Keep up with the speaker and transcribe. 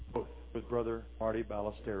Brother Marty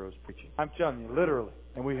Ballestero's preaching. I'm telling you, literally.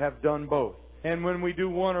 And we have done both. And when we do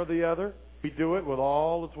one or the other, we do it with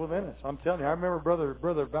all that's within us. I'm telling you, I remember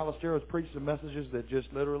Brother Ballestero's preached some messages that just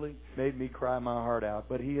literally made me cry my heart out.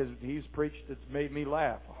 But he's preached that's made me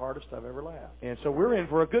laugh, the hardest I've ever laughed. And so we're in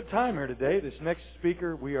for a good time here today. This next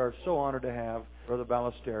speaker, we are so honored to have Brother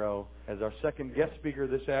Ballestero as our second guest speaker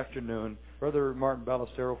this afternoon. Brother Martyn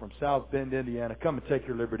Ballestero from South Bend, Indiana. Come and take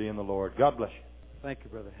your liberty in the Lord. God bless you. Thank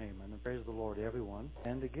you, Brother Heyman, and praise the Lord, everyone.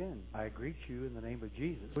 And again, I greet you in the name of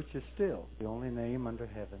Jesus, which is still the only name under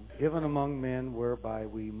heaven, given among men whereby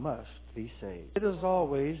we must be saved. It is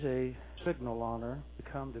always a signal honor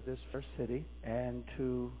to come to this first city and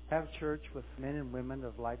to have church with men and women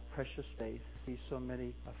of like precious faith. See so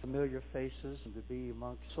many familiar faces and to be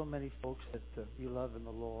amongst so many folks that you love in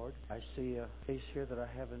the Lord. I see a face here that I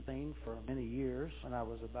haven't seen for many years. When I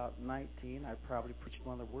was about 19, I probably preached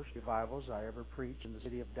one of the worst revivals I ever preached in the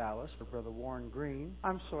city of Dallas for Brother Warren Green.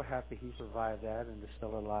 I'm so happy he survived that and is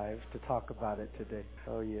still alive to talk about it today.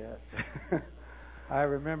 Oh, yes. I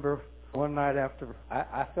remember one night after,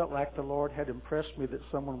 I felt like the Lord had impressed me that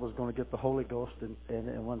someone was going to get the Holy Ghost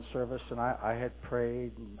in one service, and I had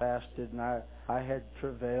prayed and fasted, and I had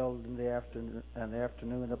travailed in the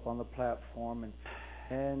afternoon up on the platform,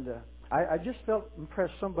 and I just felt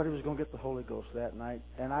impressed somebody was going to get the Holy Ghost that night.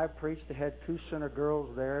 And I preached. They had two center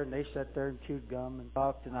girls there, and they sat there and chewed gum and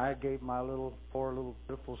talked, and I gave my poor little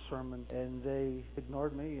beautiful sermon, and they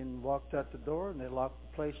ignored me and walked out the door, and they locked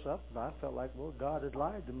the place up. And I felt like, well, God had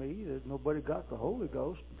lied to me. That nobody got the Holy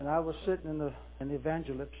Ghost. And I was sitting in the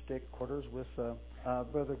evangelistic quarters with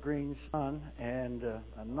Brother Green's son, and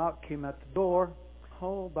a knock came at the door.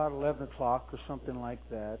 About 11 o'clock or something like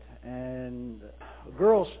that. And a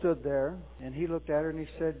girl stood there, and he looked at her, and he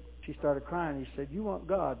said, she started crying. He said, "You want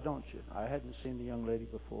God, don't you?" I hadn't seen the young lady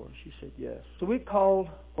before. She said, "Yes." So we called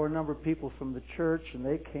for a number of people from the church, and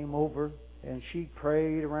they came over, and she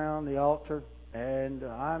prayed around the altar. And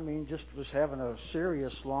just was having a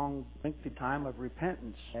serious, long, lengthy time of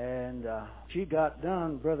repentance. And she got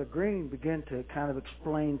done. Brother Green began to kind of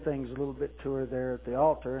explain things a little bit to her there at the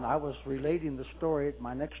altar. And I was relating the story at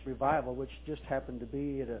my next revival, which just happened to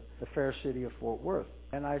be at the fair city of Fort Worth.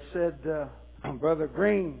 And I said, Brother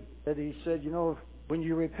Green, he said, when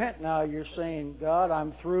you repent now, you're saying, God,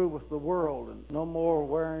 I'm through with the world, and no more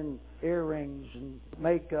wearing earrings and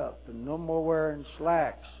makeup, and no more wearing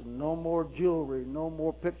slacks, and no more jewelry, no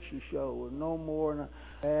more picture show, and no more.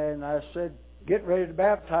 And I said, get ready to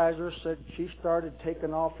baptize her. Said she started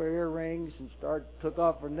taking off her earrings and took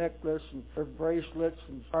off her necklace and her bracelets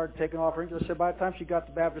and started taking off her rings. I said by the time she got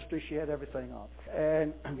to baptistry, she had everything off.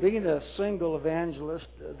 And being a single evangelist,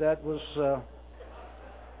 that was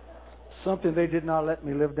something they did not let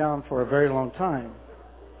me live down for a very long time.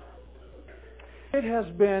 It has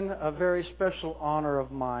been a very special honor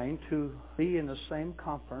of mine to be in the same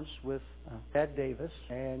conference with Dad Davis,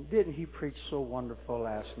 and didn't he preach so wonderful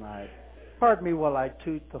last night? Pardon me while I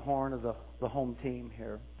toot the horn of the home team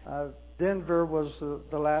here. Denver was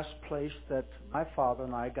the last place that my father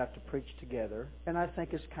and I got to preach together, and I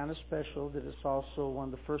think it's kind of special that it's also one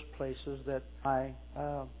of the first places that my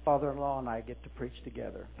father-in-law and I get to preach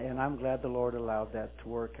together, and I'm glad the Lord allowed that to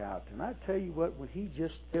work out. And I tell you what, when he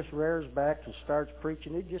just rears back and starts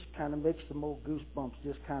preaching, it just kind of makes them old goosebumps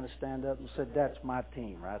just kind of stand up and said, that's my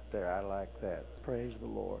team right there. I like that. Praise the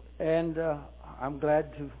Lord. And I'm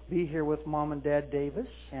glad to be here with Mom and Dad Davis,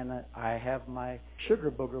 and I have my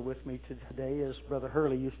sugar booger with me today, as Brother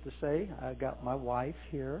Hurley used to say. I got my wife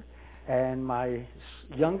here, and my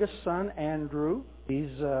youngest son, Andrew. He's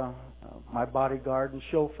my bodyguard and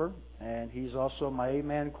chauffeur, and he's also my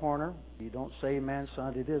amen corner. You don't say amen,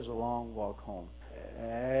 son, it is a long walk home.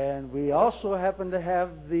 And we also happen to have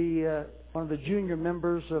one of the junior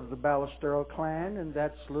members of the Ballestero clan, and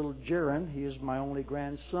that's little Jaron. He is my only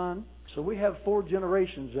grandson. So we have 4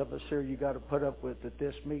 generations of us here you got to put up with at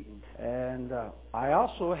this meeting. And I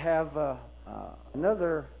also have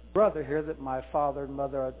another brother here that my father and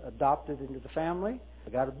mother adopted into the family. I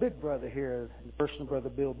got a big brother here, the person of Brother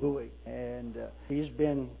Bill Bowie. And he's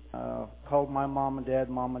been called my mom and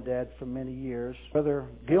dad for many years. Brother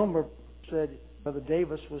Gilmer said Brother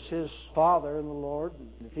Davis was his father in the Lord.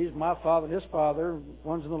 If he's my father and his father,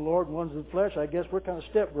 one's in the Lord and one's in the flesh, I guess we're kind of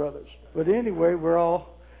stepbrothers. But anyway, we're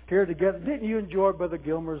all here together. Didn't you enjoy Brother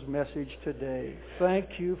Gilmer's message today? Thank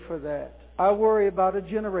you for that. I worry about a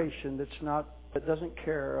generation that doesn't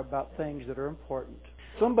care about things that are important.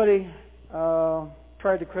 Somebody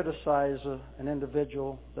tried to criticize an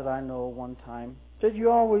individual that I know one time. Said, you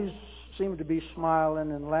always seem to be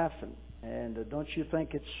smiling and laughing. And don't you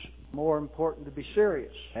think it's more important to be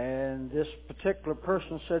serious. And this particular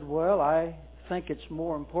person said, well, I think it's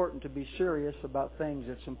more important to be serious about things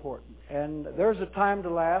that's important. And there's a time to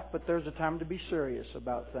laugh, but there's a time to be serious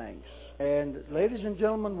about things. And ladies and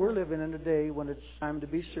gentlemen, we're living in a day when it's time to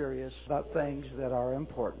be serious about things that are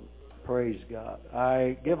important. Praise God.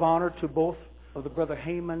 I give honor to both of the Brother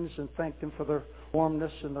Haymans and thank them for their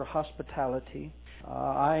warmness and their hospitality.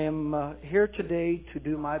 I am here today to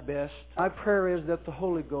do my best. My prayer is that the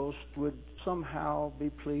Holy Ghost would somehow be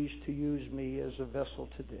pleased to use me as a vessel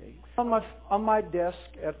today. On my desk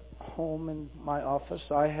at home in my office,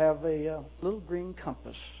 I have a little green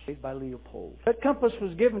compass made by Leopold. That compass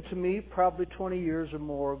was given to me probably 20 years or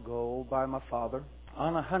more ago by my father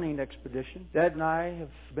on a hunting expedition. Dad and I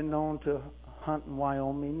have been known to hunt in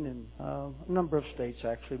Wyoming and a number of states,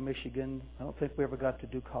 actually, Michigan. I don't think we ever got to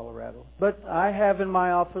do Colorado. But I have in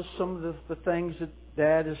my office some of the things that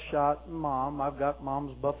Dad has shot and Mom. I've got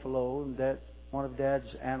Mom's buffalo and one of Dad's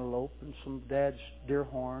antelope and some of Dad's deer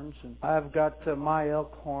horns. And I've got my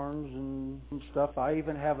elk horns and some stuff. I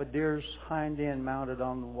even have a deer's hind end mounted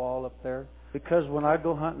on the wall up there. Because when I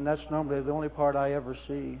go hunting, that's normally the only part I ever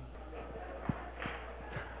see.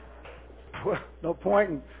 Well, no point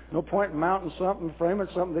in mounting something, framing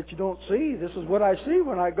something that you don't see. This is what I see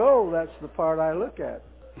when I go. That's the part I look at.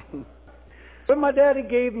 But my daddy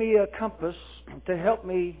gave me a compass to help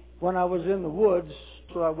me when I was in the woods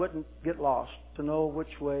so I wouldn't get lost, to know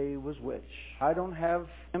which way was which. I don't have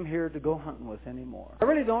him here to go hunting with anymore. I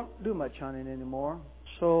really don't do much hunting anymore.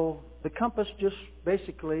 So the compass just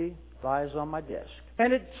basically lies on my desk.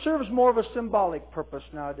 And it serves more of a symbolic purpose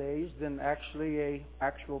nowadays than actually a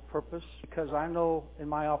actual purpose, because I know in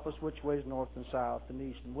my office which way is north and south and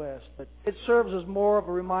east and west. But it serves as more of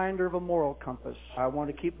a reminder of a moral compass. I want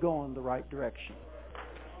to keep going the right direction.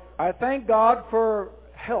 I thank God for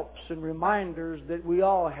helps and reminders that we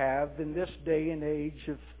all have in this day and age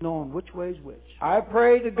of knowing which way is which. I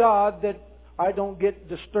pray to God that I don't get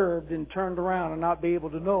disturbed and turned around and not be able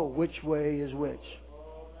to know which way is which.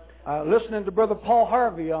 Listening to Brother Paul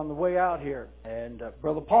Harvey on the way out here, and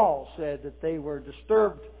Brother Paul said that they were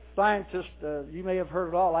disturbed scientists. You may have heard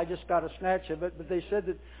it all. I just got a snatch of it, but they said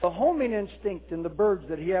that the homing instinct in the birds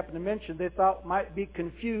that he happened to mention, they thought might be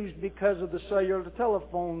confused because of the cellular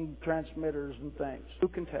telephone transmitters and things. Who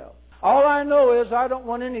can tell? All I know is I don't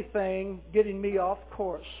want anything getting me off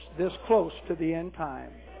course this close to the end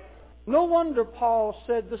time. No wonder Paul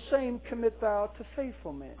said, the same commit thou to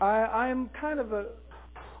faithful men. I'm kind of a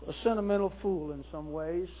sentimental fool in some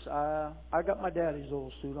ways. I got my daddy's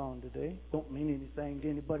old suit on today. Don't mean anything to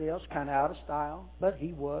anybody else. Kind of out of style, but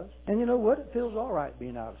he was. And you know what? It feels all right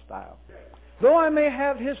being out of style. Though I may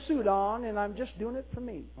have his suit on, and I'm just doing it for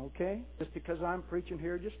me, okay? Just because I'm preaching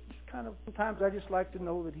here, just kind of, sometimes I just like to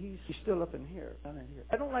know that he's still up in here, down in here.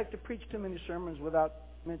 I don't like to preach too many sermons without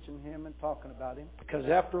mentioning him and talking about him, because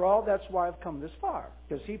after all, that's why I've come this far,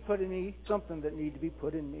 because he put in me something that needed to be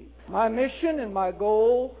put in me. My mission and my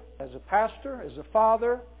goal as a pastor, as a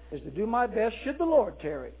father, is to do my best, should the Lord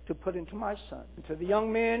tarry, to put into my son, and to the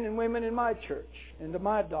young men and women in my church, and to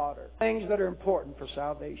my daughter, things that are important for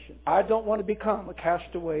salvation. I don't want to become a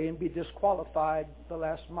castaway and be disqualified the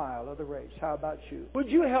last mile of the race. How about you? Would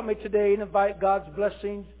you help me today and invite God's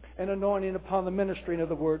blessings and anointing upon the ministering of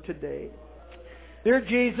the word today? Dear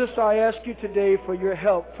Jesus, I ask you today for your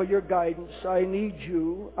help, for your guidance. I need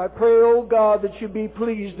you. I pray, oh God, that you be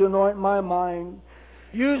pleased to anoint my mind.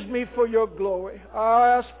 Use me for your glory. I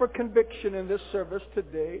ask for conviction in this service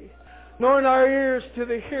today. Anoint our ears to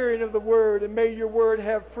the hearing of the word, and may your word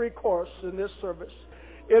have free course in this service.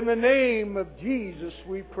 In the name of Jesus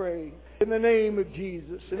we pray. In the name of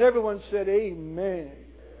Jesus. And everyone said amen.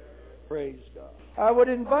 Praise God. I would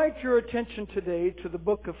invite your attention today to the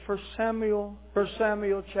book of 1 Samuel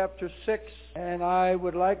chapter 6. And I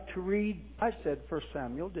would like to read, I said 1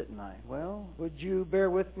 Samuel, didn't I? Well, would you bear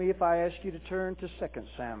with me if I ask you to turn to 2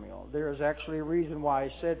 Samuel? There is actually a reason why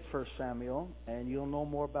I said 1 Samuel, and you'll know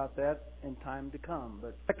more about that in time to come.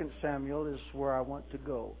 But 2 Samuel is where I want to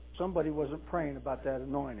go. Somebody wasn't praying about that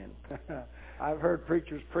anointing. I've heard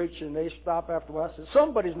preachers preach and they stop after a while and say,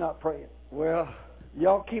 somebody's not praying. Well,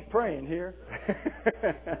 y'all keep praying here.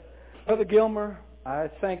 Brother Gilmer, I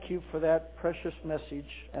thank you for that precious message,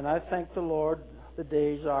 and I thank the Lord the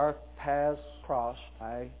days our paths crossed.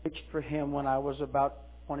 I preached for him when I was about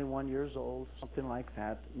 21 years old, something like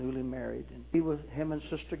that, newly married. And him and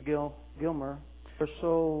Sister Gilmer were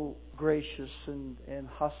so gracious and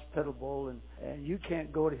hospitable, and you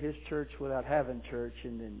can't go to his church without having church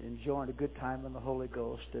and enjoying a good time in the Holy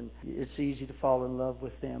Ghost, and it's easy to fall in love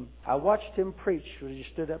with them. I watched him preach when he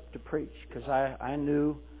stood up to preach, because I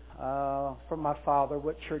knew from my father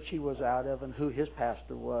what church he was out of and who his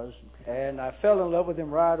pastor was. And I fell in love with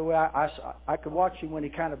him right away. I could watch him when he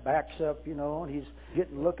kind of backs up, you know, and he's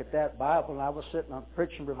getting a look at that Bible. And I was sitting on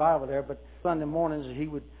preaching revival there, but Sunday mornings he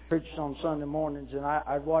would preach on Sunday mornings, and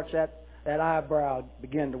I'd watch that eyebrow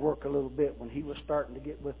begin to work a little bit when he was starting to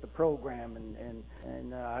get with the program, and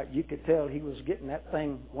you could tell he was getting that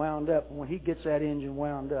thing wound up. And when he gets that engine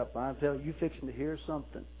wound up, I tell you fixing to hear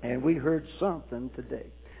something. And we heard something today.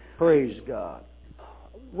 Praise God.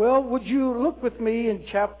 Well, would you look with me in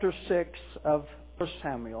chapter 6 of 2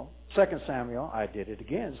 Samuel. I did it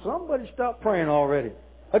again. Somebody stop praying already.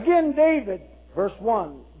 Again, David, verse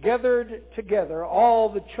 1, gathered together all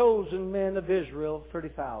the chosen men of Israel,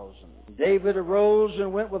 30,000. David arose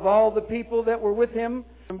and went with all the people that were with him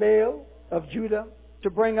from Baal of Judah to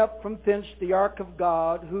bring up from thence the ark of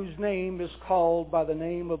God, whose name is called by the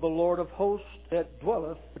name of the Lord of hosts, that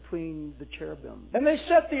dwelleth between the cherubim. And they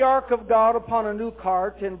set the ark of God upon a new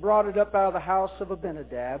cart and brought it up out of the house of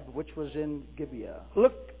Abinadab, which was in Gibeah.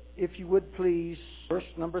 Look, if you would please, verse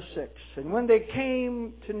number 6. And when they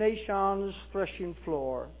came to Nashon's threshing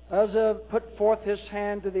floor, Uzzah put forth his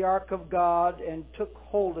hand to the ark of God and took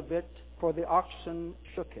hold of it, for the oxen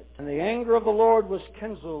shook it. And the anger of the Lord was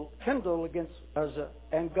kindled against Uzzah,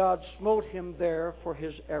 and God smote him there for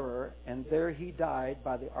his error, and there he died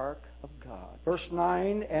by the ark of God. Verse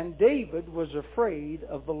 9, and David was afraid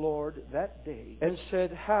of the Lord that day, and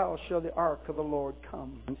said, how shall the ark of the Lord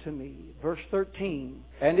come unto me? Verse 13,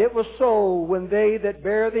 and it was so, when they that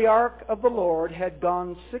bear the ark of the Lord had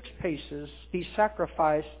gone 6 paces, he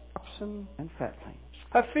sacrificed oxen and fatlings.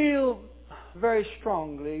 I feel very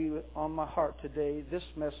strongly on my heart today this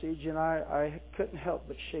message, and I couldn't help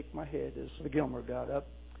but shake my head as the Gilmer got up.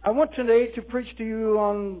 I want today to preach to you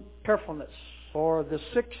on carefulness, or the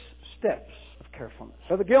 6 steps of carefulness.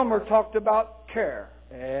 Brother Gilmer talked about care,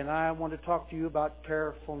 and I want to talk to you about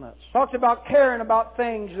carefulness. Talked about caring about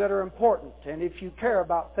things that are important, and if you care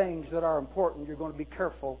about things that are important, you're going to be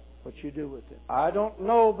careful what you do with it. I don't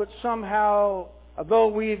know, but somehow, although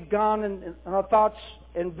we've gone in our thoughts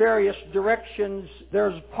in various directions,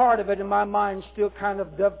 there's part of it in my mind still kind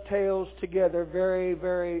of dovetails together very,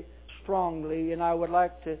 very strongly, and I would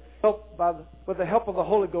like to help, with the help of the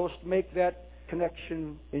Holy Ghost, make that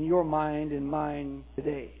connection in your mind and mine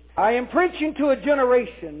today. I am preaching to a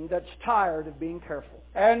generation that's tired of being careful,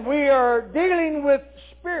 and we are dealing with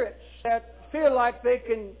spirits that feel like they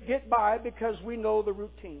can get by because we know the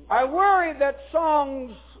routine. I worry that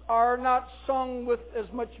songs are not sung with as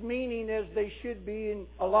much meaning as they should be in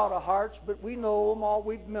a lot of hearts, but we know them all.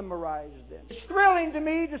 We've memorized them. It's thrilling to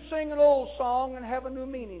me to sing an old song and have a new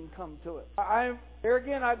meaning come to it. Here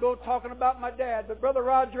again, I go talking about my dad, but Brother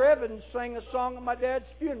Roger Evans sang a song at my dad's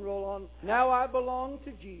funeral on Now I Belong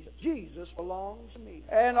to Jesus. Jesus belongs to me.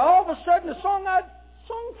 And all of a sudden, the song I'd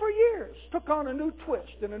sung for years took on a new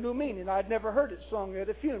twist and a new meaning. I'd never heard it sung at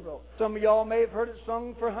a funeral. Some of y'all may have heard it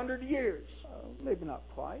sung for 100 years. Maybe not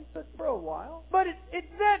quite, but for a while. But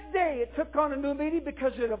that day it took on a new meaning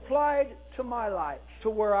because it applied to my life, to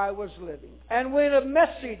where I was living. And when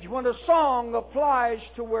a song applies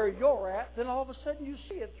to where you're at, then all of a sudden you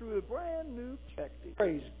see it through a brand new perspective.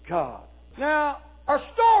 Praise God. Now, our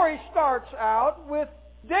story starts out with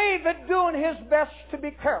David doing his best to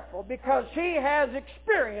be careful because he has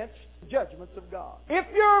experienced the judgments of God. If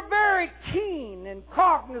you're very keen and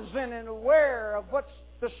cognizant and aware of what's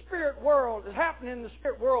the spirit world is happening in the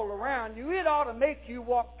spirit world around you, it ought to make you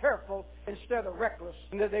walk careful instead of reckless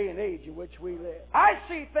in the day and age in which we live. I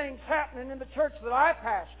see things happening in the church that I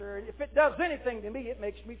pastor, and if it does anything to me, it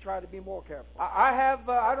makes me try to be more careful.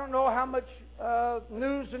 I don't know how much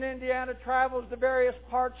news in Indiana travels to various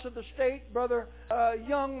parts of the state. Brother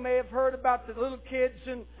Young may have heard about the little kids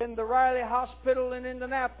in the Riley Hospital in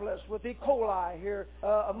Indianapolis with E. coli here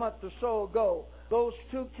a month or so ago. Those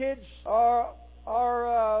 2 kids are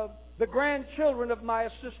the grandchildren of my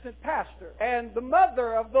assistant pastor. And the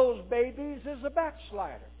mother of those babies is a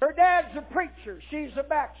backslider. Her dad's a preacher. She's a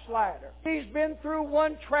backslider. She's been through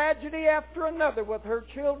one tragedy after another with her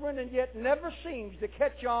children and yet never seems to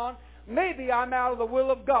catch on. Maybe I'm out of the will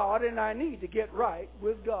of God and I need to get right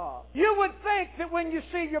with God. You would think that when you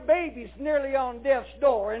see your babies nearly on death's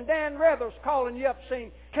door and Dan Rather's calling you up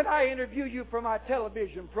saying, can I interview you for my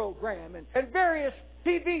television program? And various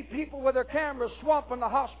TV people with their cameras swamping the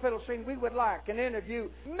hospital saying, we would like an interview.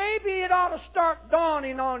 Maybe it ought to start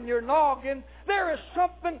dawning on your noggin. There is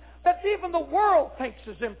something that even the world thinks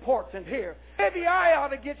is important here. Maybe I ought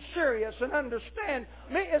to get serious and understand,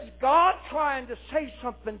 is God trying to say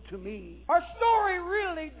something to me? Our story story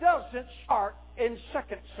really doesn't start in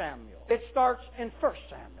 2 Samuel. It starts in 1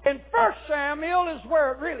 Samuel. In 1 Samuel is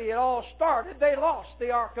where it all started. They lost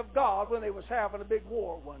the Ark of God when they was having a big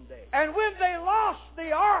war one day. And when they lost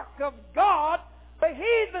the Ark of God, the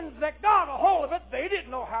heathens that got a hold of it, they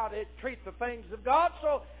didn't know how to treat the things of God,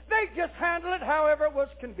 so they just handled it however it was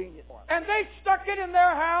convenient for them. And they stuck it in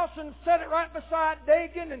their house and set it right beside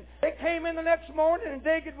Dagon, and they came in the next morning, and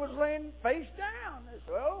Dagon was laying face down. They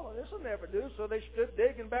said, oh, this will never do. So they stood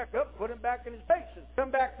Dagon back up, put him back in his place, and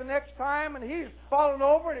come back the next time, and he's fallen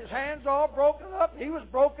over, and his hands all broken up, and he was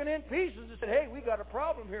broken in pieces. They said, hey, we got a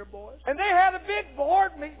problem here, boys. And they had a big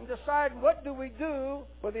board meeting deciding what do we do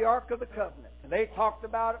with the Ark of the Covenant. And they talked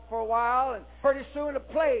about it for a while, and pretty soon a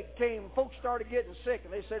plague came. Folks started getting sick,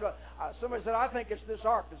 and they said, somebody said, I think it's this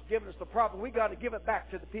ark that's giving us the problem. We got to give it back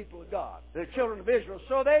to the people of God, the children of Israel.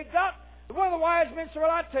 So they got, one of the wise men said,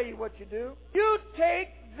 well, I'll tell you what you do. You take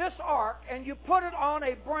this ark and you put it on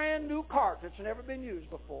a brand new cart that's never been used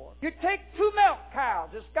before. You take 2 milk cows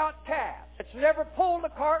that's got calves that's never pulled a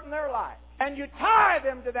cart in their life, and you tie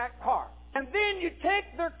them to that cart. And then you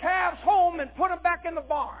take their calves home and put them back in the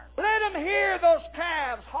barn. Let them hear those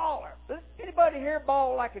calves holler. Does anybody here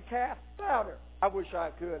bawl like a calf? Louder. I wish I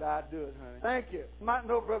could. I'd do it, honey. Thank you. You might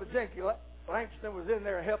know Brother Langston was in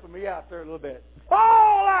there helping me out there a little bit.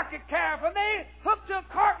 Bawl like a calf. And they hooked to a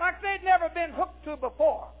cart like they'd never been hooked to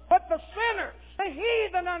before. But the sinners, the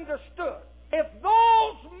heathen, understood. If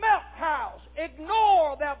those milk cows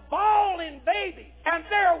ignore their bawling baby and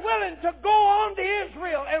they're willing to go on to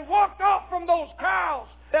Israel and walk off from those cows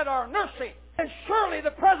that are nursing, then surely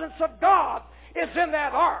the presence of God is in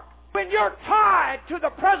that ark. When you're tied to the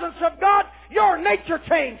presence of God, your nature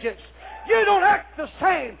changes. You don't act the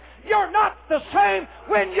same. You're not the same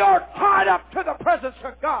when you're tied up to the presence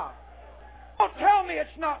of God. Don't tell me it's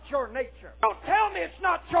not your nature. Don't tell me it's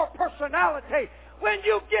not your personality. When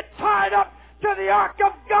you get tied up to the ark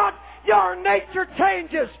of God, your nature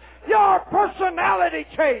changes. Your personality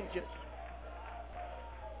changes.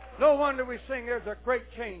 No wonder we sing, there's a great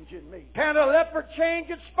change in me. Can a leopard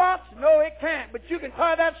change its spots? No, it can't. But you can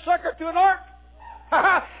tie that sucker to an ark,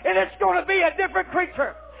 and it's going to be a different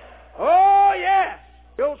creature. Oh, yes.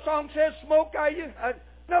 The old song says, smoke, I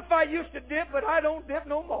used to dip, but I don't dip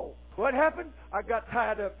no more. What happened? I got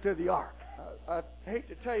tied up to the ark. I hate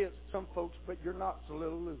to tell you some folks, but your knot's a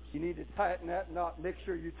little loose. You need to tighten that knot. Make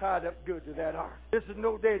sure you're tied up good to that ark. This is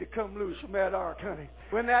no day to come loose from that ark, honey.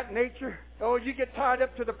 When that nature, you get tied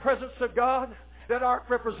up to the presence of God, that ark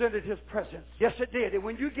represented His presence. Yes, it did. And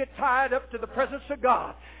when you get tied up to the presence of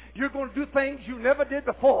God, you're going to do things you never did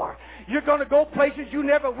before. You're going to go places you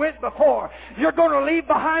never went before. You're going to leave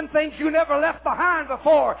behind things you never left behind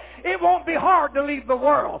before. It won't be hard to leave the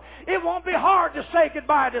world. It won't be hard to say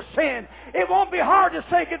goodbye to sin. It won't be hard to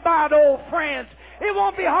say goodbye to old friends. It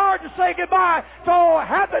won't be hard to say goodbye to old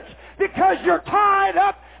habits because you're tied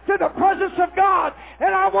up to the presence of God.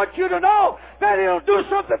 And I want you to know that He'll do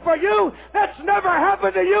something for you that's never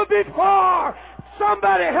happened to you before.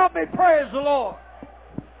 Somebody help me praise the Lord.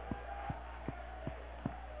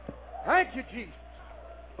 Thank you, Jesus.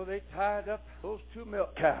 So they tied up those 2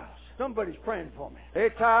 milk cows. Somebody's praying for me. They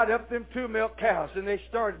tied up them 2 milk cows, and they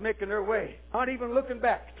started making their way, not even looking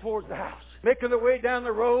back towards the house, making their way down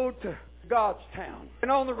the road to God's town. And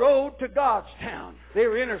on the road to God's town, they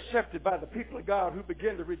were intercepted by the people of God who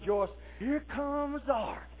began to rejoice. Here comes the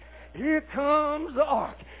ark. Here comes the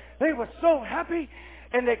ark. They were so happy,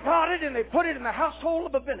 and they got it, and they put it in the household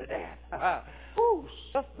of Abinadab. Ooh,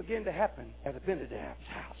 stuff began to happen at Abinadab's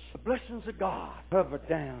house. The blessings of God hovered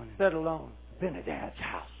down, settled on Abinadab's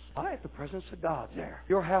house. All right, the presence of God's there.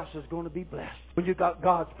 Your house is going to be blessed when you got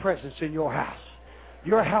God's presence in your house.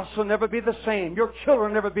 Your house will never be the same. Your children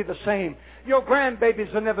will never be the same. Your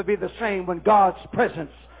grandbabies will never be the same when God's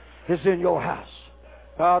presence is in your house.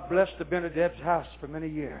 God blessed Abinadab's house for many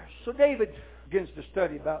years. So David begins to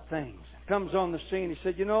study about things. Comes on the scene. He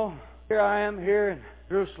said, here I am here in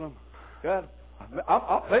Jerusalem. God,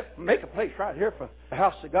 I'll make a place right here for the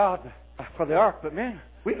house of God, for the ark. But man,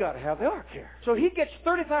 we got to have the ark here. So he gets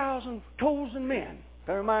 30,000 chosen men.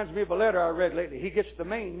 That reminds me of a letter I read lately. He gets the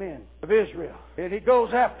main men of Israel, and he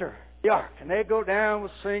goes after the ark. And they go down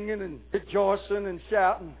with singing and rejoicing and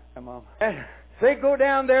shouting. Come on. And they go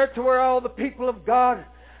down there to where all the people of God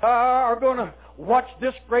are going to watch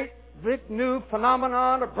this great big new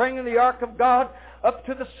phenomenon of bringing the ark of God up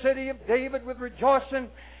to the city of David with rejoicing.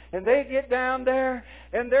 And they get down there,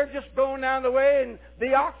 and they're just going down the way, and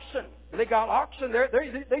the oxen, they got oxen,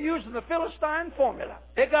 they're using the Philistine formula.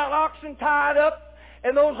 They got oxen tied up,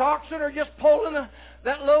 and those oxen are just pulling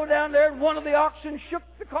that load down there, and one of the oxen shook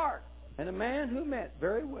the cart. And a man who meant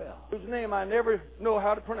very well, whose name I never know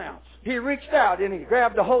how to pronounce. He reached out and he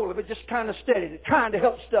grabbed a hold of it, just kind of steadied it, trying to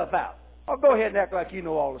help stuff out. I'll go ahead and act like you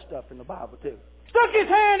know all the stuff in the Bible too. Stuck his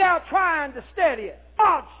hand out trying to steady it.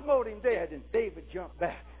 God smote him dead, and David jumped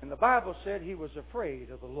back. And the Bible said he was afraid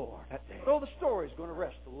of the Lord that day. So the story's going to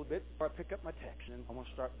rest a little bit before I pick up my text, and I'm going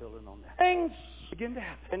to start building on that. Things begin to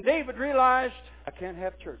happen. And David realized, I can't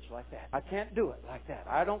have church like that. I can't do it like that.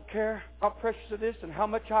 I don't care how precious it is and how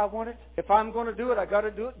much I want it. If I'm going to do it, I got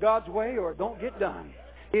to do it God's way or it don't get done.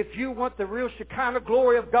 If you want the real Shekinah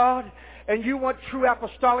glory of God and you want true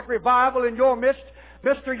apostolic revival in your midst,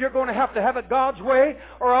 mister, you're going to have it God's way,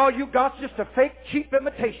 or all you got's just a fake, cheap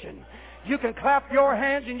imitation. You can clap your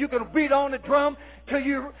hands and you can beat on the drum till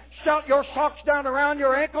you shout your socks down around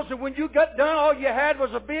your ankles, and when you got done, all you had was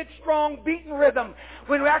a big, strong, beating rhythm.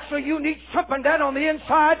 When actually you need something down on the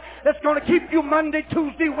inside that's going to keep you Monday,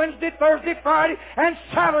 Tuesday, Wednesday, Thursday, Friday, and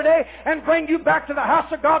Saturday, and bring you back to the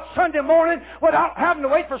house of God Sunday morning without having to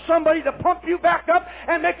wait for somebody to pump you back up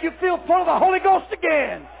and make you feel full of the Holy Ghost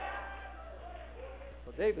again.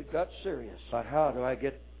 David got serious about how do I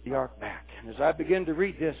get the ark back. And as I began to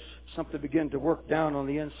read this, something began to work down on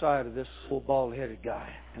the inside of this old bald-headed guy.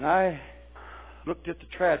 And I looked at the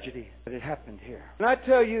tragedy that had happened here. And I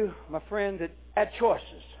tell you, my friend, that bad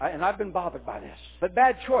choices, and I've been bothered by this, but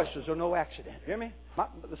bad choices are no accident. Hear me?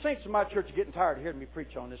 The saints in my church are getting tired of hearing me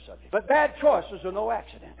preach on this subject. But bad choices are no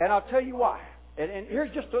accident. And I'll tell you why. And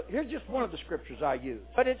here's just one of the scriptures I use.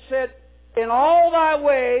 But it said, in all thy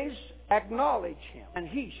ways acknowledge him, and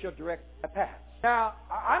he shall direct thy path. Now,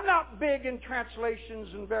 I'm not big in translations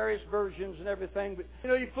and various versions and everything, but,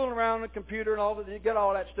 you fool around on the computer and all that, you get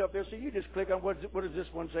all that stuff there, so you just click on what does this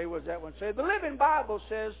one say, what does that one say. The Living Bible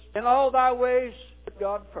says, in all thy ways, put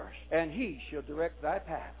God first, and he shall direct thy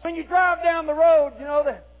path. When you drive down the road,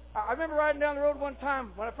 I remember riding down the road one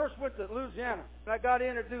time when I first went to Louisiana, and I got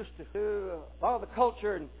introduced to all the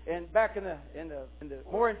culture and back in the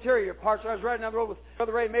more interior parts. I was riding down the road with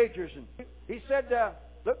Brother Ray Majors, and he said,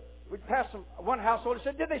 look, we'd passed one household. He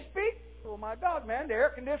said, did they speak? Oh, my God, man, the air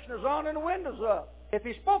conditioner's on and the window's up. If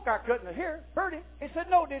he spoke, I couldn't have heard him. He said,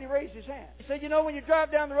 no. Did he raise his hand? He said, when you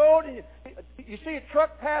drive down the road and you see a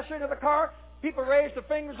truck pass into the car, people raise their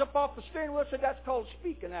fingers up off the steering wheel. Said that's called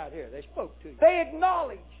speaking out here. They spoke to you. They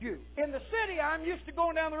acknowledge you. In the city, I'm used to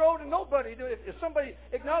going down the road and nobody do it. If somebody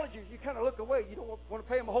acknowledges you, kind of look away. You don't want to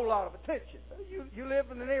pay them a whole lot of attention. You live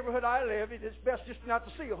in the neighborhood I live. It's best just not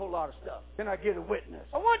to see a whole lot of stuff. Can I get a witness?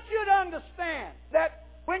 I want you to understand that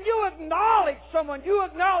when you acknowledge someone, you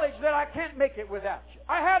acknowledge that I can't make it without you.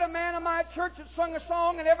 I had a man in my church that sung a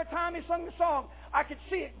song, and every time he sung the song, I could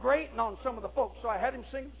see it grating on some of the folks, so I had him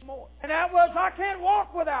sing some more. And that was, I can't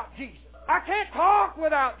walk without Jesus. I can't talk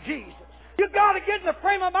without Jesus. You've got to get in the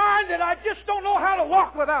frame of mind that I just don't know how to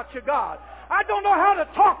walk without you, God. I don't know how to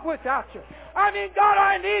talk without you. I mean, God,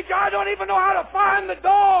 I need you. I don't even know how to find the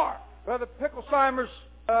door. Brother Picklesheimer's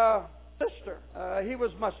sister, he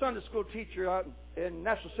was my Sunday school teacher out in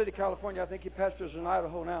National City, California. I think he pastors in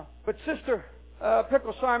Idaho now. But Sister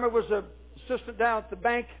Picklesheimer was an assistant down at the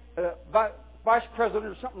bank, vice president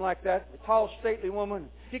or something like that, a tall, stately woman.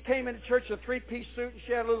 She came into church in a three-piece suit, and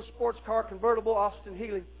she had a little sports car convertible, Austin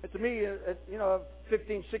Healey. To me,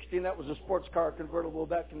 15, 16, that was a sports car convertible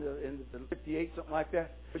back in the 58, something like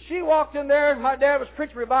that. But she walked in there, and my dad was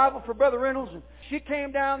preaching revival for Brother Reynolds, and she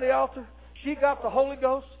came down the altar. She got the Holy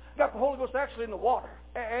Ghost. Got the Holy Ghost actually in the water.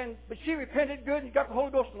 But she repented good and got the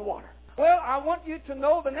Holy Ghost in the water. Well, I want you to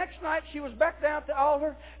know the next night she was back down at the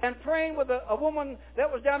altar and praying with a woman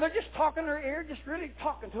that was down there, just talking in her ear, just really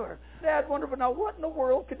talking to her. Dad wondered, but now what in the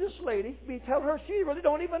world could this lady be telling her? She really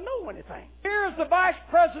don't even know anything. Here is the vice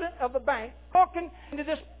president of the bank talking into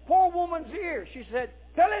this poor woman's ear. She said,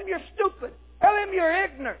 tell him you're stupid. Tell him you're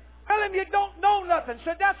ignorant. Tell him you don't know nothing.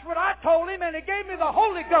 Said, that's what I told him, and he gave me the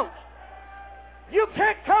Holy Ghost. You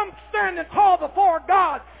can't come stand and call before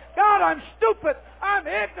God. God, I'm stupid. I'm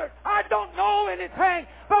ignorant. I don't know anything.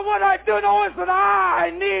 But what I do know is that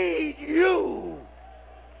I need you.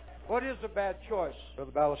 What is a bad choice,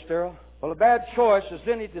 Brother Ballestero? Well, a bad choice is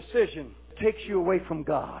any decision that takes you away from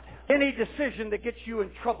God. Any decision that gets you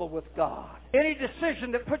in trouble with God. Any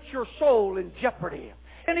decision that puts your soul in jeopardy.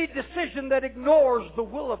 Any decision that ignores the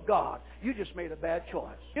will of God. You just made a bad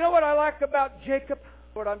choice. You know what I like about Jacob?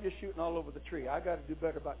 Lord, I'm just shooting all over the tree. I got to do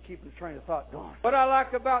better about keeping the train of thought going. What I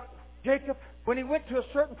like about Jacob, when he went to a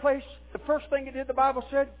certain place, the first thing he did, the Bible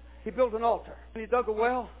said, he built an altar. And he dug a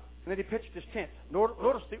well, and then he pitched his tent.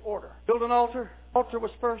 Notice the order. Build an altar. Altar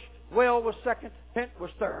was first. Well was second. Tent was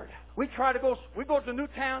third. We go to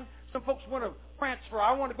Newtown. Some folks want to transfer.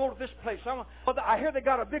 I want to go to this place. I hear they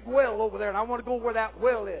got a big well over there, and I want to go where that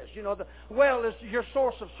well is. You know, the well is your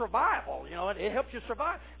source of survival. You know, it helps you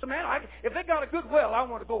survive. So, man, if they got a good well, I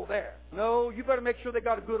want to go there. No, you better make sure they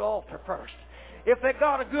got a good altar first. If they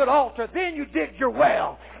got a good altar, then you dig your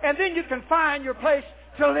well, and then you can find your place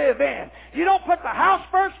to live in. You don't put the house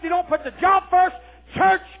first. You don't put the job first.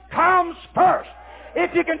 Church comes first.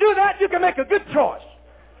 If you can do that, you can make a good choice.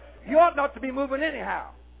 You ought not to be moving anyhow.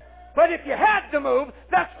 But if you had to move,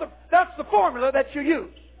 that's the formula that you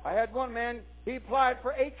use. I had one man, he applied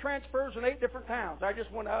for 8 transfers in 8 different towns. I just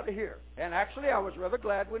went out of here. And actually, I was rather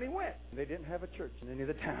glad when he went. They didn't have a church in any of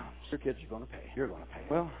the towns. Your kids are going to pay. You're going to pay.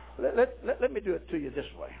 Well, let me do it to you this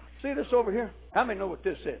way. See this over here? How many know what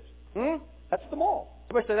this is? That's the mall.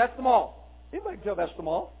 Everybody say, that's the mall. Anybody can tell that's the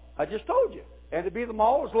mall? I just told you. And to be the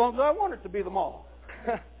mall as long as I want it to be the mall.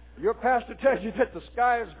 Your pastor tells you that the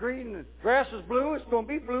sky is green and the grass is blue. It's going to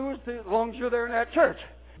be blue as long as you're there in that church.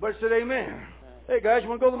 But said amen. Hey, guys, you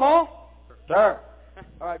want to go to the mall? Sir.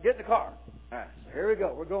 All right, get in the car. All right, so here we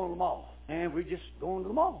go. We're going to the mall. And we just going to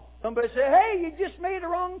the mall. Somebody said, hey, you just made a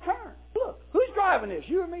wrong turn. Look, who's driving this?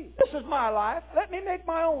 You or me? This is my life. Let me make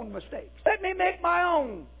my own mistakes. Let me make my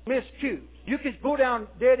own miscues. You can go down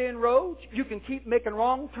dead-end roads. You can keep making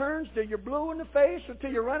wrong turns till you're blue in the face or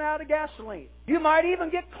till you run out of gasoline. You might even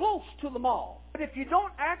get close to the mall. But if you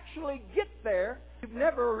don't actually get there, you've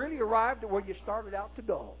never really arrived at where you started out to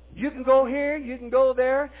go. You can go here, you can go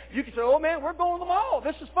there. You can say, oh man, we're going to the mall.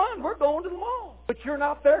 This is fun. We're going to the mall. But you're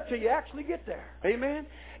not there till you actually get there. Amen?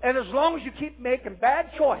 And as long as you keep making bad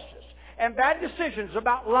choices and bad decisions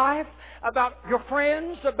about life, about your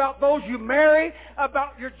friends, about those you marry,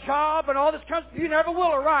 about your job and all this kind of stuff, you never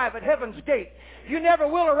will arrive at heaven's gate. You never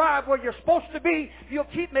will arrive where you're supposed to be. You'll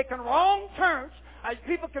keep making wrong turns.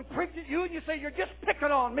 People can preach at you and you say, you're just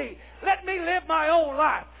picking on me. Let me live my own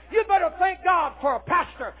life. You better thank God for a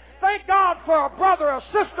pastor. Thank God for a brother, a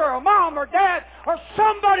sister, a mom or dad, or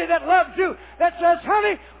somebody that loves you, that says,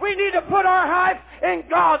 honey, we need to put our life in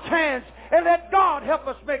God's hands and let God help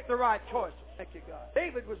us make the right choices. Thank you, God.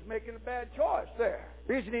 David was making a bad choice there.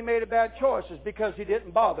 The reason he made a bad choice is because he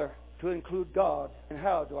didn't bother to include God. And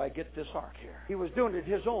how do I get this ark here? He was doing it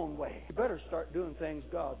his own way. You better start doing things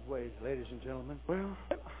God's ways, ladies and gentlemen. Well,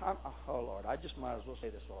 oh Lord, I just might as well say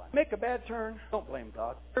this a lot. Make a bad turn, don't blame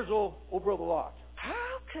God. Here's old Brother Lot.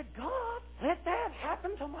 How could God let that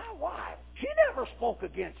happen to my wife? She never spoke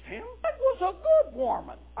against him. That was a good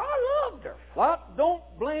woman. I loved her. Lot, don't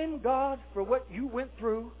blame God for what you went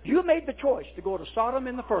through. You made the choice to go to Sodom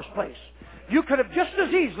in the first place. You could have just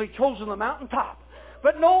as easily chosen the mountaintop.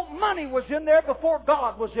 But no, money was in there before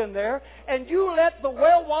God was in there. And you let the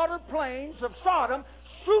well-watered plains of Sodom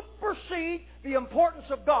supersede the importance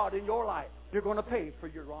of God in your life. You're going to pay for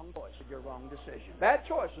your wrong choice, your wrong decision. Bad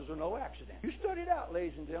choices are no accident. You study it out,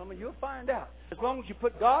 ladies and gentlemen. You'll find out. As long as you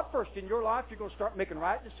put God first in your life, you're going to start making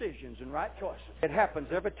right decisions and right choices. It happens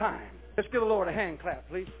every time. Let's give the Lord a hand clap,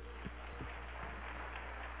 please.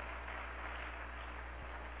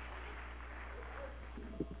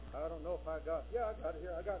 I don't know if I got it here.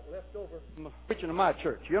 I got it left over. I'm preaching to my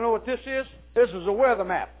church. You know what this is? This is a weather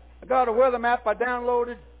map. I got a weather map I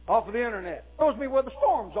downloaded off of the internet. It shows me where the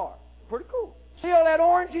storms are. Pretty cool. See all that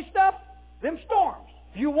orangey stuff? Them storms.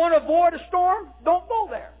 If you want to avoid a storm, don't go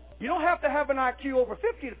there. You don't have to have an IQ over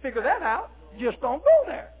 50 to figure that out. You just don't go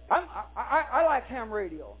there. I like ham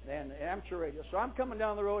radio and amateur radio. So I'm coming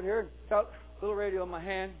down the road here and got a little radio in my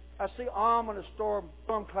hand. I see ominous storm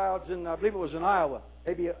clouds in, I believe it was in Iowa,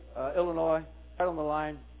 maybe Illinois, right on the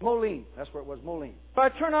line. Moline, that's where it was, Moline. So I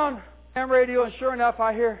turn on ham radio, and sure enough,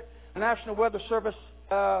 I hear the National Weather Service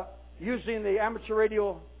using the amateur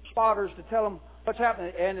radio spotters to tell them what's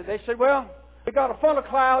happening. And they said, well, we got a funnel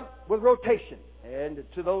cloud with rotation. And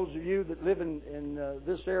to those of you that live in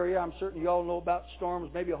this area, I'm certain you all know about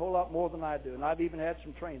storms, maybe a whole lot more than I do. And I've even had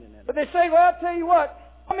some training in it. But they say, well, I'll tell you what.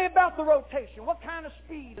 Tell me about the rotation. What kind of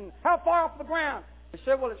speed and how far off the ground? They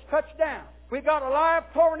said, well, it's touched down. We got a live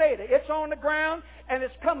tornado. It's on the ground, and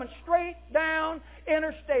it's coming straight down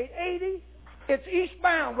Interstate 80. It's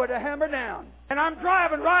eastbound with a hammer down. And I'm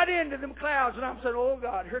driving right into them clouds, and I'm saying, oh,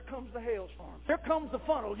 God, here comes the hailstorm. Here comes the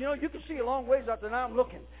funnel. You know, you can see a long ways out there. Now I'm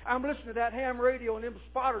looking. I'm listening to that ham radio and them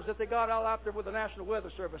spotters that they got all out there with the National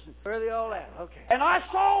Weather Service. And where are they all at? Okay. And I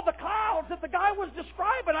saw the clouds that the guy was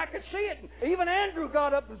describing. I could see it. And even Andrew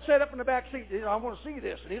got up and sat up in the back seat. You know, I want to see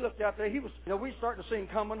this. And he looked out there. He was, you know, we started to see him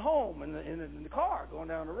coming home in the car going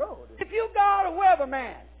down the road. If you got a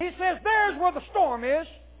weatherman, he says, there's where the storm is.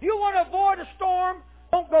 You want to avoid a storm,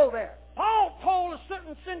 don't go there. Paul told a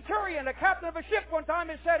certain centurion, a captain of a ship one time,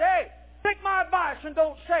 he said, hey, Take my advice and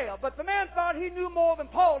don't sail. But the man thought he knew more than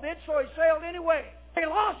Paul did, so he sailed anyway. They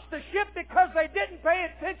lost the ship because they didn't pay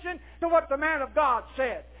attention to what the man of God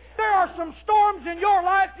said. There are some storms in your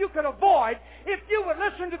life you could avoid if you would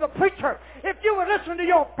listen to the preacher, if you would listen to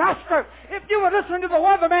your pastor, if you would listen to the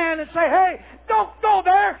weatherman and say, hey, don't go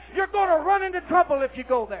there. You're going to run into trouble if you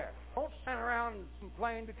go there. Don't stand around and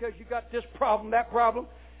complain because you got this problem, that problem.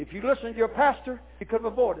 If you listen to your pastor, you could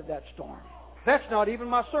have avoided that storm. That's not even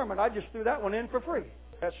my sermon. I just threw that one in for free.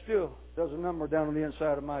 That still does a number down on the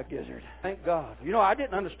inside of my gizzard. Thank God. You know, I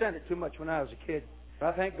didn't understand it too much when I was a kid.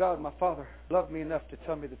 But I thank God my father loved me enough to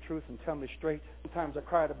tell me the truth and tell me straight. Sometimes I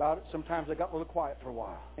cried about it. Sometimes I got a little quiet for a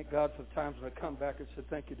while. Thank God for the times when I come back and said,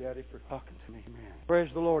 thank you, Daddy, for talking to me. Amen. Praise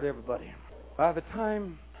the Lord, everybody. By the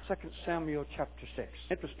time 2 Samuel chapter 6.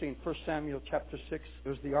 Interesting, 1 Samuel chapter 6,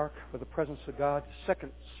 there's the ark with the presence of God. 2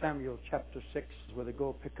 Samuel chapter 6 is where they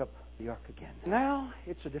go pick up the ark again. Now,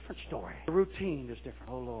 it's a different story. The routine is different.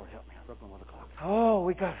 Oh, Lord, help me. I'm broken 1 o'clock. Oh,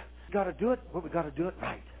 we got to do it, but we got to do it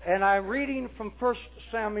right. And I'm reading from 1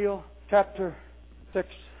 Samuel chapter 6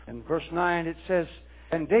 and verse 9. It says,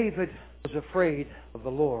 and David was afraid of the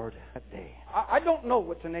Lord that day. I don't know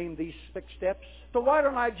what to name these 6 steps, so why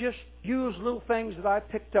don't I just use little things that I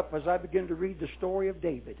picked up as I begin to read the story of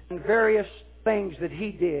David and various things that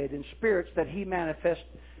he did and spirits that he manifested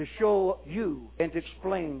to show you and to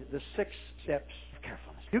explain the 6 steps of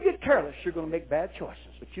carefulness. You get careless, you're going to make bad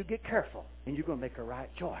choices, but you get careful and you're going to make a right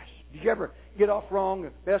choice. Did you ever get off wrong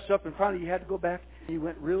and mess up and finally you had to go back and you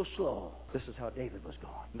went real slow? This is how David was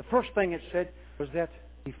going. And the first thing it said was that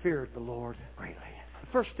he feared the Lord greatly. The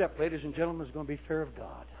first step, ladies and gentlemen, is going to be fear of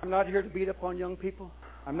God. I'm not here to beat up on young people.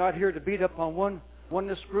 I'm not here to beat up on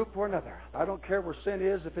oneness group or another. I don't care where sin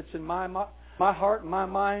is, if it's in my heart and my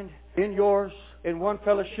mind, in yours, in one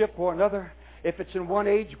fellowship or another. If it's in one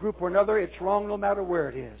age group or another, it's wrong no matter where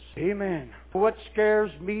it is. Amen. What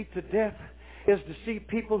scares me to death is to see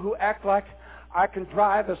people who act like I can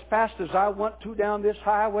drive as fast as I want to down this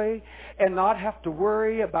highway and not have to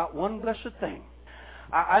worry about one blessed thing.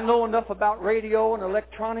 I know enough about radio and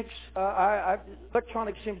electronics.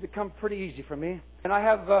 Electronics seems to come pretty easy for me. And I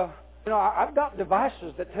have, I've got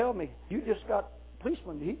devices that tell me, you just got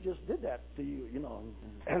policeman, he just did that to you,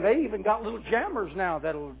 And they even got little jammers now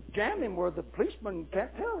that'll jam him where the policeman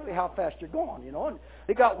can't tell really how fast you're going, And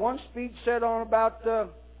they got one speed set on about,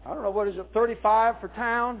 35 for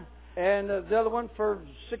town, and the other one for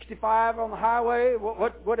 65 on the highway,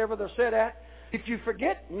 whatever they're set at. If you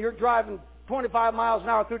forget and you're driving 25 miles an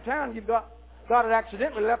hour through town, you've got it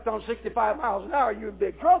accidentally left on 65 miles an hour, you're in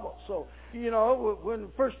big trouble. So, when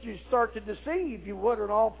first you start to deceive, what an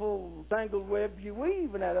awful tangled web you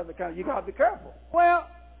weave and that other kind of, you got to be careful. Well,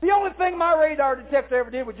 the only thing my radar detector ever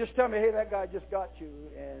did was just tell me, hey, that guy just got you,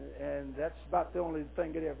 and that's about the only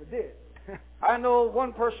thing it ever did. I know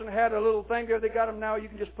one person had a little thing there. They got them now. You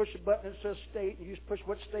can just push a button that says state, and you just push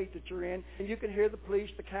what state that you're in, and you can hear the police,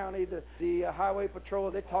 the county, the highway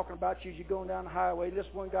patrol. They're talking about you as you're going down the highway. This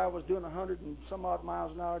one guy was doing 100 and some odd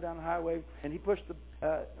miles an hour down the highway, and he pushed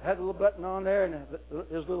had a little button on there and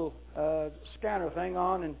his little scanner thing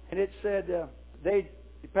on, and it said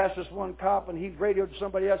he passed this one cop, and he radioed to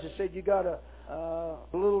somebody else and said, you got a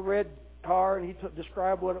little red car, and he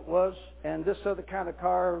described what it was, and this other kind of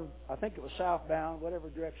car, I think it was southbound,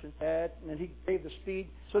 whatever direction it had, and he gave the speed.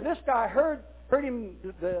 So this guy heard him,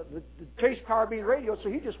 the chase car being radioed,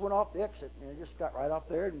 so he just went off the exit, and he just got right off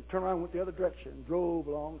there and turned around and went the other direction and drove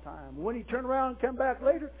a long time. When he turned around and came back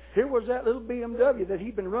later, here was that little BMW that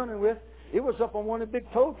he'd been running with. It was up on one of the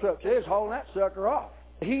big tow trucks. They was hauling that sucker off.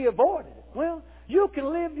 He avoided it. Well, you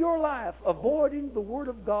can live your life avoiding the Word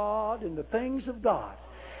of God and the things of God.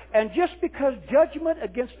 And just because judgment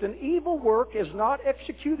against an evil work is not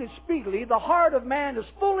executed speedily, the heart of man is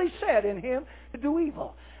fully set in him to do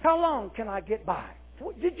evil. How long can I get by?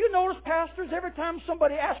 Did you notice, pastors, every time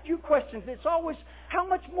somebody asks you questions, it's always, how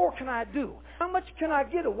much more can I do? How much can I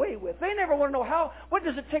get away with? They never want to know what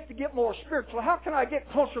does it take to get more spiritual? How can I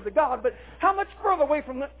get closer to God? But how much further away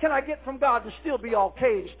can I get from God to still be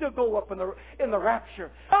okay, to still go up in the rapture?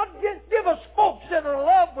 God, give us folks that are in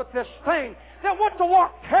love with this thing, that want to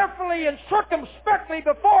walk carefully and circumspectly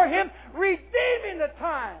before Him, redeeming the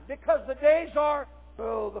time, because the days are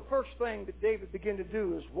Well, the first thing that David began to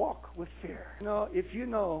do is walk with fear. If you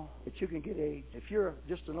know that you can get AIDS, if you're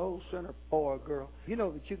just an old sinner, boy or girl, you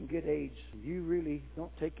know that you can get AIDS. You really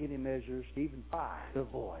don't take any measures to even try to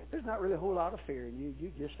avoid. There's not really a whole lot of fear in you.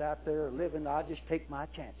 You just out there living, I just take my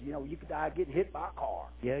chances. You could die getting hit by a car.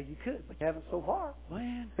 Yeah, you could, but you haven't so far.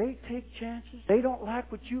 Man, they take chances. They don't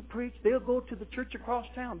like what you preach. They'll go to the church across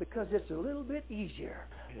town because it's a little bit easier.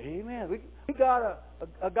 Amen. We got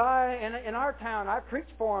a guy in our town. I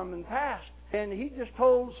preached for him in the past, and he just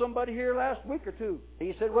told somebody here last week or two.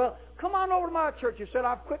 He said, well, come on over to my church. He said,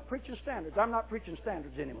 I've quit preaching standards. I'm not preaching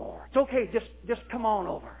standards anymore. It's okay. Just come on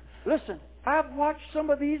over. Listen, I've watched some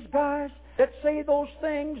of these guys that say those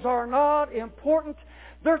things are not important.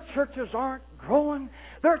 Their churches aren't growing.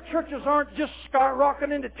 Their churches aren't just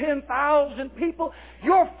skyrocketing into 10,000 people.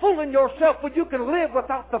 You're fooling yourself when you can live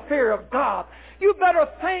without the fear of God. You better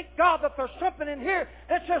thank God that there's something in here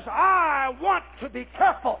that says, I want to be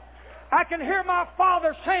careful. I can hear my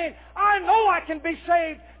Father saying, I know I can be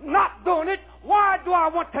saved, not doing it. Why do I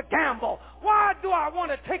want to gamble? Why do I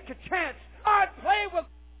want to take a chance? I play with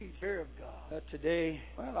the fear of God. Today,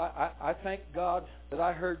 I thank God that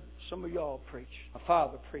I heard some of y'all preach. My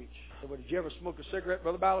father preached. Well, did you ever smoke a cigarette,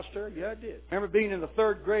 Brother Ballestero? Yeah, I did. Remember being in the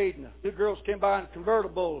 3rd grade, and the two girls came by in a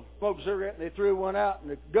convertible, smoked a cigarette, and they threw one out in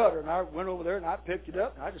the gutter, and I went over there, and I picked it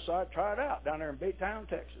up, and I decided to try it out down there in Baytown,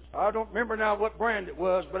 Texas. I don't remember now what brand it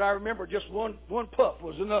was, but I remember just one puff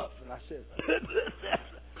was enough, and I said,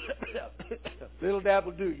 little dab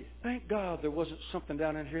will do you. Thank God there wasn't something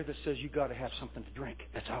down in here that says you got to have something to drink.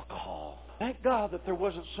 That's alcohol. Thank God that there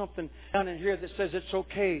wasn't something down in here that says it's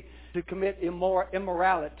okay to commit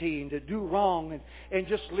immorality and to do wrong and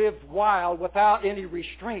just live wild without any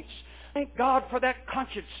restraints. Thank God for that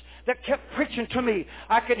conscience that kept preaching to me.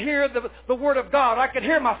 I could hear the Word of God. I could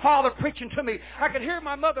hear my father preaching to me. I could hear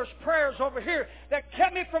my mother's prayers over here that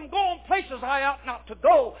kept me from going places I ought not to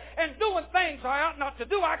go and doing things I ought not to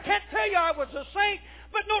do. I can't tell you I was a saint,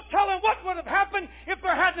 but no telling what would have happened if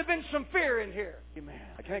there hadn't been some fear in here. Amen.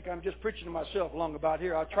 I think I'm just preaching to myself along about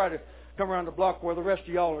here. I'll try to come around the block where the rest of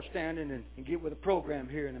y'all are standing and get with the program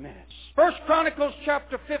here in a minute. 1 Chronicles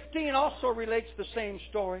chapter 15 also relates the same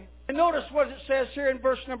story. And notice what it says here in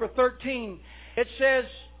verse number 13. It says,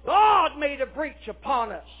 God made a breach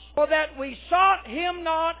upon us, so that we sought Him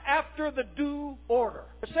not after the due order.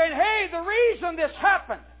 It's saying, hey, the reason this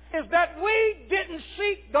happened is that we didn't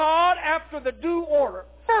seek God after the due order.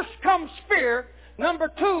 First comes fear. Number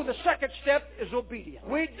 2, the second step is obedience.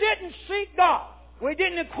 We didn't seek God. We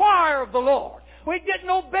didn't inquire of the Lord. We didn't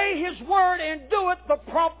obey His Word and do it the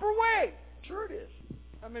proper way. Sure it is.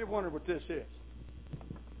 How many wonder what this is?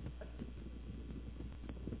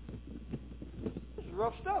 This is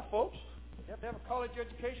rough stuff, folks. You have to have a college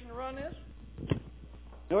education to run this. You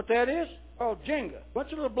know what that is? Oh, Jenga. A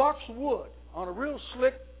bunch of little blocks of wood on a real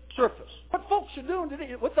slick surface. What folks are doing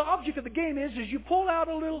today, what the object of the game is you pull out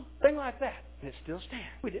a little thing like that, and it still stands.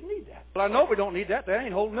 We didn't need that. Well, I know we don't need that. That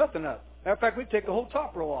ain't holding nothing up. Matter of fact, we take the whole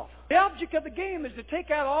top row off. The object of the game is to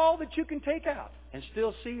take out all that you can take out and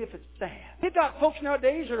still see if it stands. You've got folks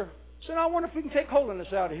nowadays that are saying, I wonder if we can take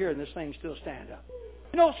holiness out of here and this thing still stand up.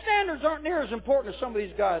 Standards aren't near as important as some of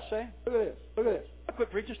these guys say. Look at this. Look at this. I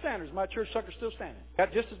quit preaching standards. My church sucker's still standing.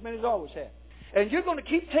 Got just as many as I always had. And you're going to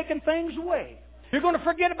keep taking things away. You're going to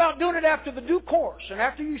forget about doing it after the due course and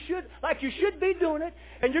after you should, like you should be doing it,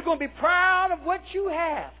 and you're going to be proud of what you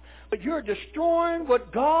have. But you're destroying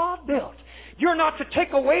what God built. You're not to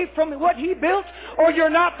take away from what He built, or you're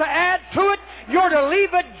not to add to it. You're to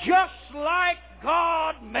leave it just like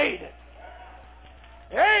God made it.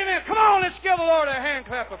 Amen. Come on, let's give the Lord a hand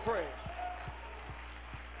clap of praise.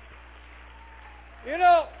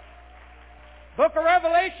 Book of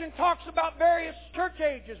Revelation talks about various church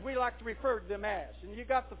ages we like to refer to them as. And you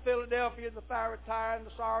got the Philadelphia, the Thyatira, and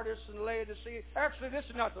the Sardis, and the Laodicea. Actually, this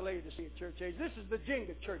is not the Laodicea church age. This is the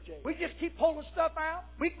Jenga church age. We just keep pulling stuff out.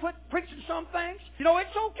 We quit preaching some things.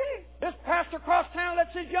 It's okay. This pastor across town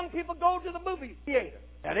lets his young people go to the movie theater.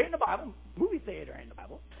 That ain't the Bible. Movie theater ain't the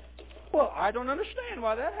Bible. Well, I don't understand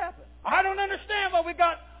why that happened. I don't understand why we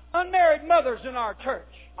got unmarried mothers in our church.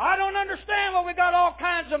 I don't understand why we got all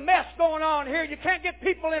kinds of mess going on here. You can't get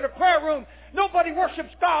people in a prayer room. Nobody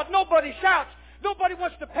worships God. Nobody shouts. Nobody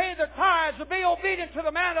wants to pay their tithes or be obedient to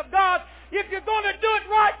the man of God. If you're going to do it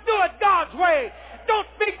right, do it God's way. Don't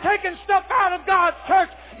be taking stuff out of God's church.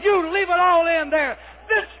 You leave it all in there.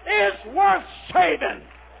 This is worth saving.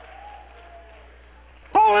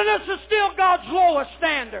 Holiness is still God's lowest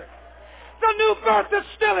standard. The new birth is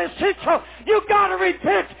still essential. You've got to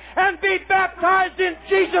repent and be baptized in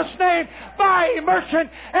Jesus' name by immersion.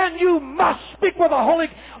 And you must speak with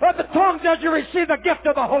the tongues as you receive the gift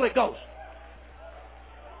of the Holy Ghost.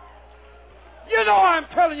 You know I'm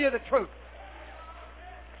telling you the truth.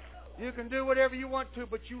 You can do whatever you want to,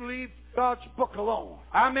 but you leave God's book alone.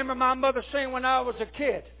 I remember my mother saying when I was a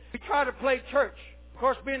kid, we tried to play church. Of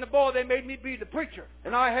course, being a boy, they made me be the preacher.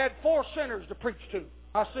 And I had 4 sinners to preach to.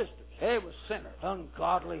 My sisters. They were sinners.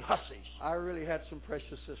 Ungodly hussies. I really had some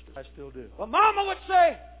precious sisters. I still do. Well, Mama would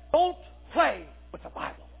say, don't play with the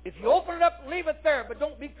Bible. If you open it up, leave it there, but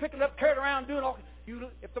don't be picking it up, carrying it around, doing all...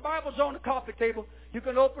 If the Bible's on the coffee table, you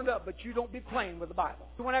can open it up, but you don't be playing with the Bible.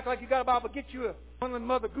 You want to act like you got a Bible, get you one of the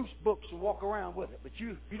Mother Goose books and walk around with it, but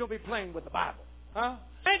you don't be playing with the Bible. Huh?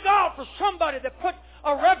 Thank God for somebody that put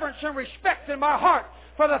a reverence and respect in my heart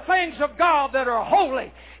for the things of God that are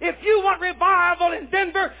holy. If you want revival in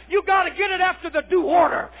Denver, you got to get it after the due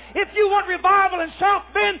order. If you want revival in South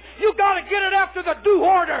Bend, you got to get it after the due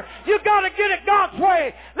order. You got to get it God's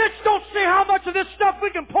way. Let's don't see how much of this stuff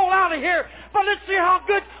we can pull out of here, but let's see how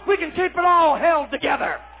good we can keep it all held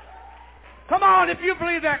together. Come on, if you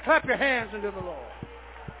believe that, clap your hands unto the Lord.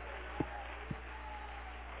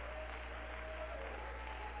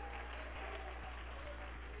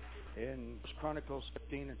 In Chronicles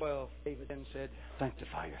 15 and 12, David then said,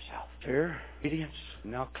 sanctify yourself. Fear, obedience,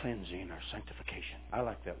 now cleansing or sanctification. I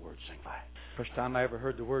like that word, sanctify. First time I ever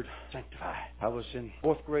heard the word sanctify, I was in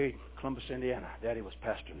 4th grade, Columbus, Indiana. Daddy was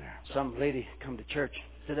pastoring there. Some lady come to church,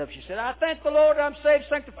 stood up. She said, I thank the Lord I'm saved,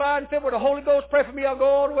 sanctified, and filled with the Holy Ghost. Pray for me, I'll go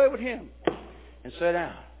all the way with Him. And sat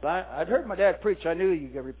down. I'd heard my dad preach. I knew you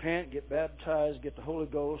could repent, get baptized, get the Holy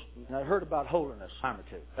Ghost. And I'd heard about holiness a time or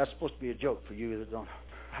two. That's supposed to be a joke for you that don't.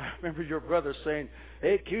 I remember your brother saying,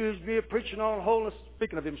 they accused me of preaching on holiness.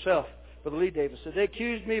 Speaking of himself, Brother Lee Davis said, they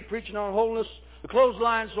accused me of preaching on holiness. The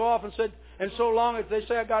clothesline so often said, and so long as they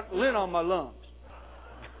say I got lint on my lungs.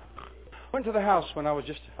 Went to the house when I was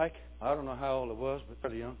just like, I don't know how old I was, but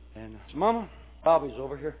pretty young. And said, Mama, Bobby's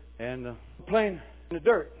over here. And we're playing in the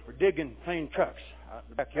dirt. We're digging plain trucks out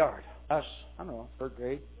in the backyard. I don't know, 3rd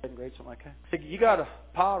grade, 2nd grade, something like that. I said, you got a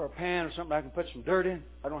pot or a pan or something I can put some dirt in?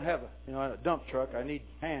 I don't have a dump truck. I need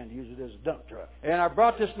a pan to use it as a dump truck. And I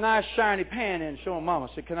brought this nice shiny pan in and showed Mama.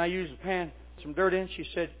 I said, can I use the pan, some dirt in? She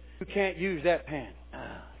said, you can't use that pan.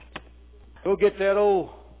 Go get that old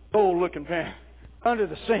looking pan under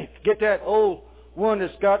the sink. Get that old one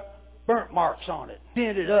that's got burnt marks on it.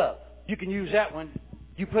 Bend it up. You can use that one.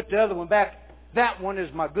 You put the other one back. That one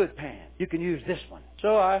is my good pan. You can use this one.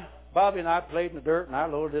 So Bobby and I played in the dirt, and I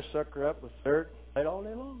loaded this sucker up with dirt. Played all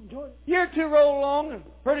day long, enjoyed it. Year or two rolled along, and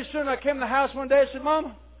pretty soon I came to the house one day and said,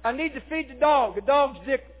 Mama, I need to feed the dog. The dog's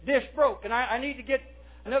dish broke, and I need to get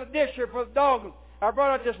another dish here for the dog. I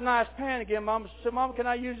brought out this nice pan again, Mama. I said, Mama, can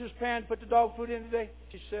I use this pan to put the dog food in today?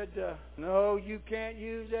 She said, no, you can't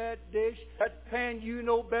use that dish. That pan, you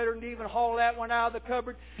know better than to even haul that one out of the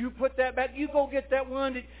cupboard. You put that back. You go get that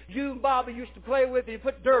one that you and Bobby used to play with, and you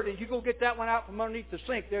put dirt in. You go get that one out from underneath the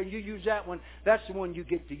sink there, and you use that one. That's the one you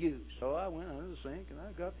get to use. So I went under the sink, and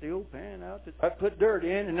I got the old pan out that I put dirt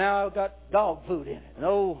in, and now I've got dog food in it. And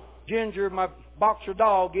old Ginger, my boxer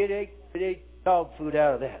dog, it ate dog food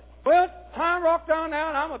out of that. Well, time rocked on now,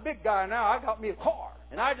 and I'm a big guy now. I got me a car.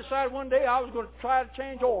 And I decided one day I was going to try to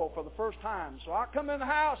change oil for the first time. So I come in the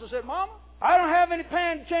house and said, Mama, I don't have any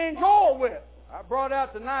pan to change oil with. I brought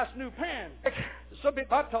out the nice new pan. Some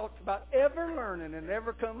people I talked about ever learning and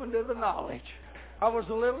never coming to the knowledge. I was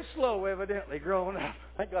a little slow, evidently, growing up.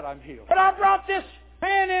 Thank God I'm healed. But I brought this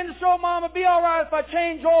pan in to show Mama, be all right if I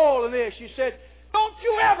change oil in this. She said, don't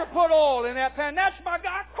you ever put oil in that pan. That's my guy.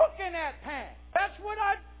 I cook in that pan. That's what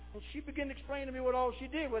I... And she began to explain to me what all she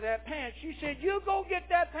did with that pan. She said, you go get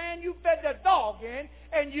that pan you fed that dog in,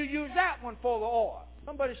 and you use that one for the oil.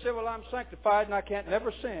 Somebody said, well, I'm sanctified and I can't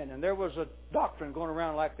never sin. And there was a doctrine going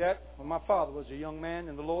around like that when my father was a young man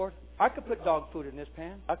in the Lord. I could put dog food in this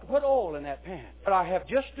pan. I could put oil in that pan. But I have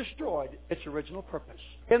just destroyed its original purpose.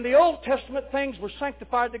 In the Old Testament, things were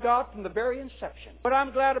sanctified to God from the very inception. What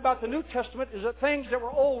I'm glad about the New Testament is that things that were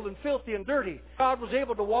old and filthy and dirty, God was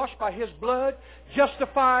able to wash by His blood,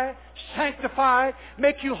 justify, sanctify,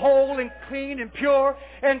 make you whole and clean and pure.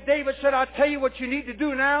 And David said, I'll tell you what you need to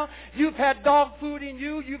do now. You've had dog food in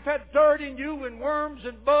you. You've had dirt in you and worms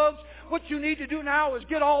and bugs. What you need to do now is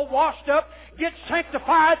get all washed up, get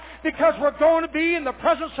sanctified, because we're going to be in the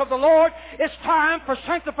presence of the Lord. It's time for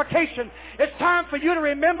sanctification. It's time for you to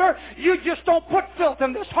remember, you just don't put filth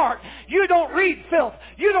in this heart. You don't read filth.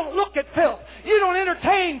 You don't look at filth. You don't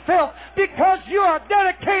entertain filth, because you are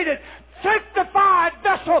dedicated sanctified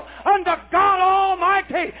vessel unto God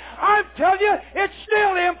Almighty. I'm telling you, it's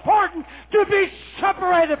still important to be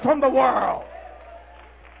separated from the world.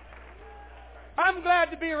 I'm glad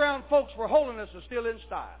to be around folks where holiness is still in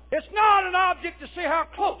style. It's not an object to see how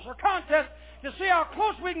close, or contest to see how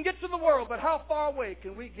close we can get to the world, but how far away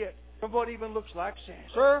can we get from what even looks like sin.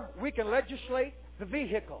 Sir, we can legislate the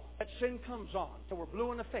vehicle that sin comes on till we're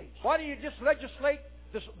blue in the face. Why don't you just legislate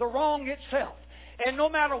the wrong itself? And no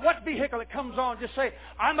matter what vehicle it comes on, just say,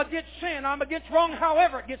 I'm against sin, I'm against wrong,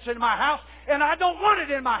 however it gets in my house, and I don't want it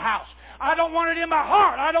in my house. I don't want it in my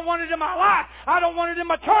heart. I don't want it in my life. I don't want it in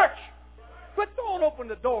my church. But don't open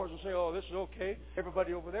the doors and say, oh, this is okay.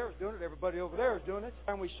 Everybody over there is doing it. Everybody over there is doing it.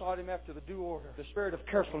 And we sought Him after the due order. The spirit of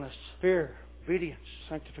carefulness, fear, obedience,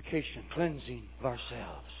 sanctification, cleansing of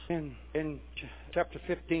ourselves. In chapter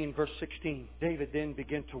 15, verse 16, David then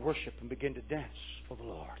began to worship and began to dance for the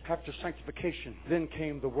Lord. After sanctification, then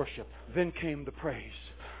came the worship. Then came the praise.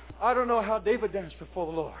 I don't know how David danced before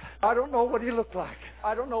the Lord. I don't know what he looked like.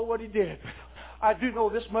 I don't know what he did. I do know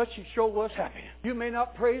this much, he sure was happy. You may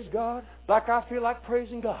not praise God like I feel like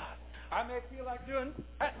praising God. I may feel like doing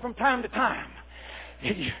that from time to time.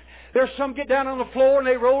 There's some get down on the floor and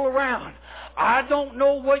they roll around. I don't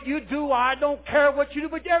know what you do. I don't care what you do,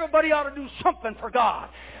 but everybody ought to do something for God.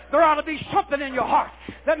 There ought to be something in your heart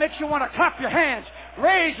that makes you want to clap your hands,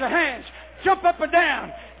 raise your hands, jump up and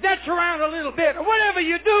down, dance around a little bit, or whatever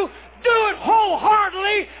you do it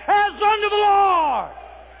wholeheartedly as unto the Lord.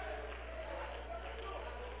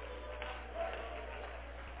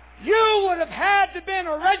 You would have had to have been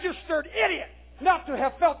a registered idiot not to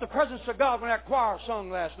have felt the presence of God when that choir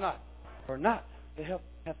sung last night. Or not to have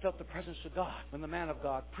felt the presence of God when the man of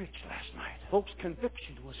God preached last night. Folks,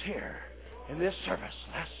 conviction was here in this service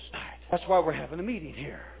last night. That's why we're having a meeting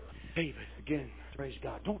here. David, again, praise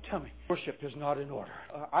God. Don't tell me worship is not in order.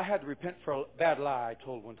 I had to repent for a bad lie I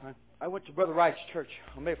told one time. I went to Brother Wright's church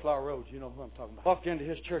on Mayflower Road. You know who I'm talking about. Walked into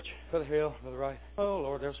his church. Brother Hale, Brother Wright. Oh,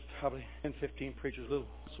 Lord, there was probably 10, 15 preachers.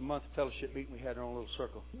 Some month fellowship meeting. We had our own little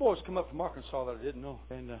circle. The boys come up from Arkansas that I didn't know.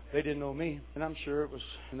 And they didn't know me. And I'm sure it was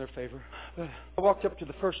in their favor. But I walked up to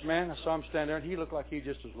the first man. I saw him stand there. And he looked like he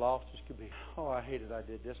just as lost as could be. Oh, I hated I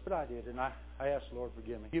did this. But I did. And I asked the Lord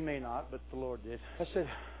forgive me. You may not, but the Lord did. I said,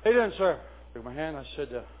 how you doing, sir? I took my hand. I said,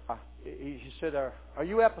 he said, are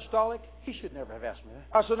you apostolic? He should never have asked me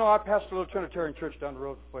that. I said, no, I pastor a little Trinitarian church down the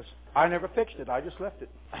road. I never fixed it. I just left it.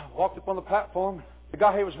 I walked up on the platform. The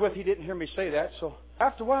guy he was with, he didn't hear me say that. So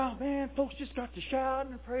after a while, man, folks just got to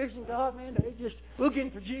shouting and praising God, man. They just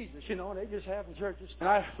looking for Jesus, you know, and they just having churches. And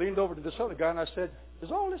I leaned over to this other guy and I said,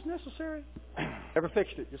 is all this necessary? Never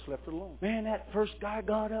fixed it. Just left it alone. Man, that first guy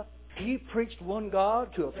got up. He preached one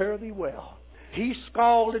God to a fare thee well. He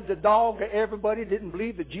scalded the dog at everybody, didn't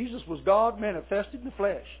believe that Jesus was God manifested in the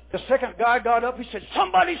flesh. The second guy got up, he said,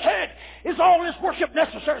 somebody said, is all this worship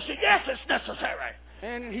necessary? I said, yes, it's necessary.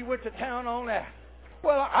 And he went to town on that.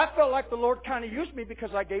 Well, I felt like the Lord kind of used me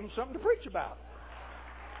because I gave him something to preach about.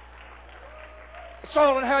 It's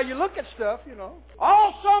all in how you look at stuff, you know.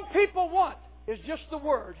 All some people want is just the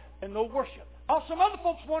Word and no worship. All some other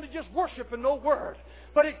folks want is just worship and no Word.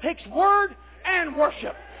 But it takes Word and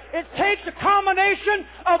worship. It takes a combination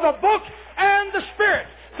of the book and the Spirit.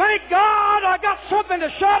 Thank God I got something to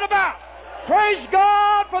shout about. Praise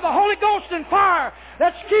God for the Holy Ghost and fire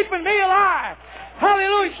that's keeping me alive.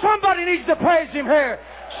 Hallelujah. Somebody needs to praise Him here.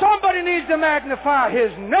 Somebody needs to magnify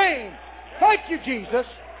His name. Thank you, Jesus.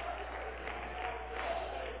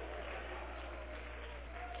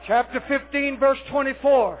 Chapter 15, verse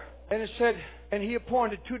 24. And it said, and He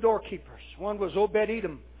appointed 2 doorkeepers. One was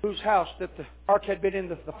Obed-Edom, whose house that the ark had been in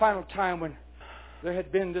the final time when there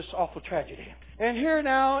had been this awful tragedy. And here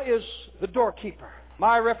now is the doorkeeper.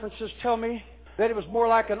 My references tell me that it was more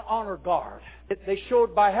like an honor guard. They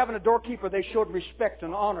showed, by having a doorkeeper, they showed respect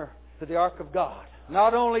and honor to the ark of God.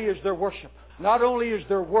 Not only is there worship, not only is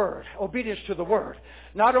there word, obedience to the word,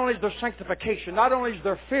 not only is there sanctification, not only is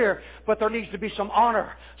there fear, but there needs to be some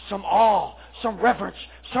honor, some awe, some reverence,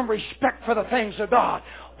 some respect for the things of God.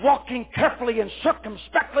 Walking carefully and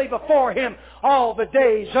circumspectly before Him all the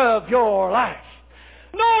days of your life.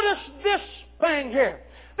 Notice this thing here.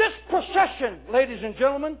 This procession, ladies and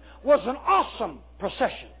gentlemen, was an awesome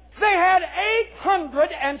procession. They had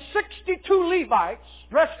 862 Levites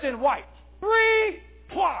dressed in white. 3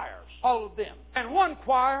 choirs, all of them. And 1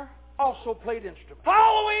 choir also played instruments.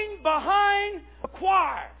 Following behind the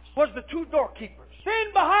choirs was the 2 doorkeepers.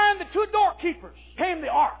 Then behind the 2 doorkeepers came the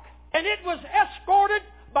ark. And it was escorted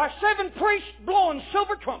by 7 priests blowing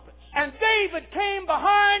silver trumpets. And David came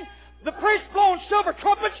behind the priests blowing silver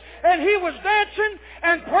trumpets, and he was dancing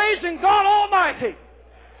and praising God Almighty.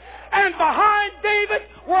 And behind David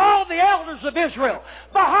were all the elders of Israel.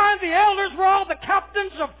 Behind the elders were all the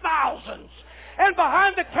captains of thousands. And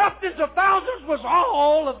behind the captains of thousands was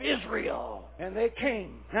all of Israel. And they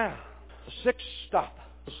came. Now, the sixth stop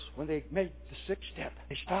was when they made the sixth step.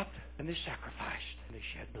 They stopped and they sacrificed. And they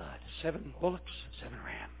shed blood. 7 bullocks, 7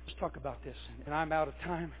 rams. Let's talk about this. And I'm out of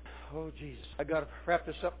time. Oh, Jesus. I got to wrap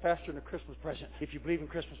this up faster than a Christmas present. If you believe in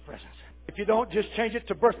Christmas presents. If you don't, just change it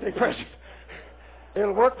to birthday present.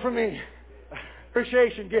 It'll work for me.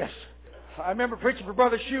 Appreciation gifts. I remember preaching for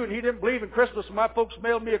Brother Shue, and he didn't believe in Christmas, and my folks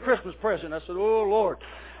mailed me a Christmas present. I said, oh, Lord.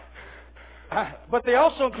 But they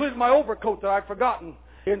also included my overcoat that I'd forgotten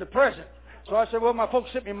in the present. So I said, well, my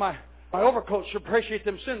folks sent me my overcoat. Should appreciate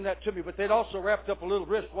them sending that to me. But they'd also wrapped up a little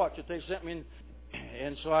wristwatch that they sent me.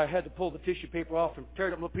 And so I had to pull the tissue paper off and tear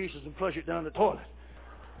it up in little pieces and flush it down the toilet.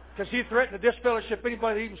 Because he threatened to disfellowship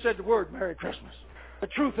anybody that even said the word Merry Christmas. The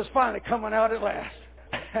truth is finally coming out at last.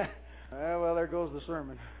 Well, there goes the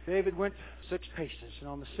sermon. David went 6 paces, and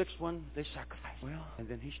on the 6th one, they sacrificed. Well, and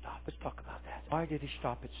then he stopped. Let's talk about that. Why did he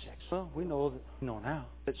stop at 6? Well, we know now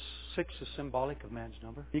that 6 is symbolic of man's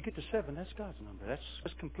number. You get to 7, that's God's number.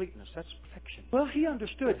 That's completeness. That's perfection. Well, he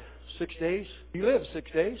understood 6 days. You live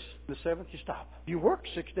 6 days. The 7th, you stop. You work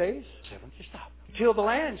 6 days. The 7th, you stop. You till the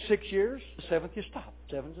land 6 years. The 7th, you stop.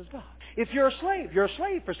 7th is God. If you're a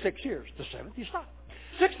slave for 6 years. The 7th, you stop.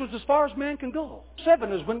 6 was as far as man can go.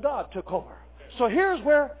 7 is when God took over. So here's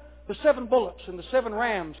where the 7 bullocks and the 7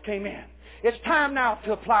 rams came in. It's time now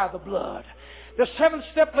to apply the blood. The 7th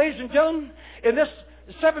step, ladies and gentlemen, in this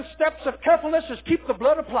 7 steps of carefulness is keep the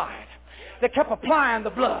blood applied. They kept applying the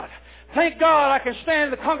blood. Thank God I can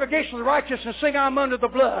stand in the congregation of the righteous and sing, I'm under the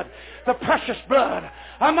blood, the precious blood.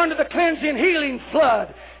 I'm under the cleansing, healing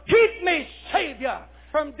flood. Keep me, Savior,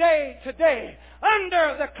 from day to day,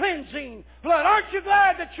 under the cleansing blood. Aren't you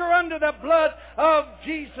glad that you're under the blood of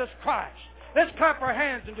Jesus Christ? Let's clap our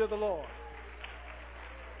hands unto the Lord.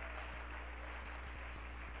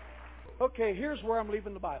 Okay, here's where I'm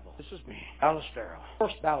leaving the Bible. This is me. Ballestero.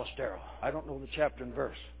 First Ballestero. I don't know the chapter and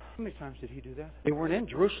verse. How many times did he do that? They weren't in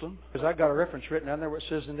Jerusalem, because I got a reference written down there where it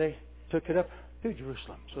says, and they took it up to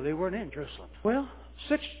Jerusalem. So they weren't in Jerusalem. Well,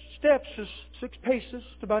 6 steps is 6 paces.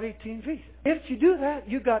 It's about 18 feet. If you do that,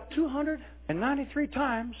 you got 293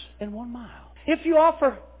 times in 1 mile. If you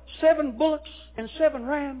offer 7 bullocks and 7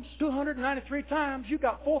 rams, 293 times, you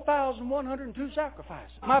got 4,102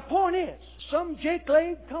 sacrifices. My point is, some Jake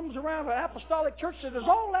Lade comes around an apostolic church and says, is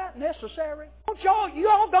all that necessary? You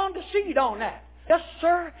all gone to seed on that. Yes,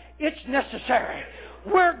 sir, it's necessary.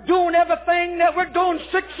 We're doing everything that we're doing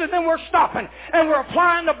 6 and then we're stopping. And we're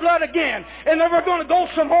applying the blood again. And then we're going to go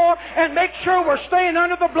some more and make sure we're staying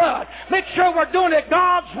under the blood. Make sure we're doing it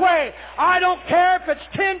God's way. I don't care if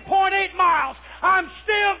it's 10.8 miles. I'm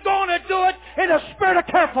still going to do it in a spirit of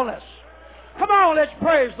carefulness. Come on, let's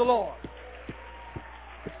praise the Lord.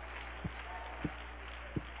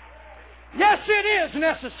 Yes, it is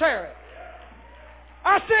necessary.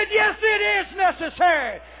 I said, yes, it is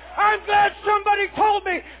necessary. I'm glad somebody told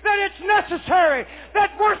me that it's necessary,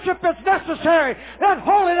 that worship is necessary, that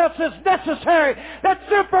holiness is necessary, that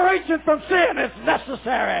separation from sin is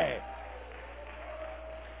necessary.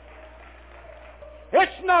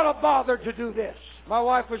 It's not a bother to do this. My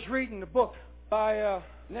wife was reading a book by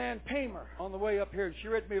Nan Paymer on the way up here, and she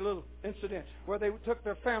read me a little incident where they took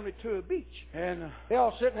their family to a beach. And they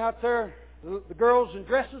all sitting out there, the girls in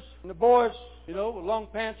dresses, and the boys, with long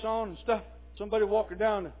pants on and stuff. Somebody walking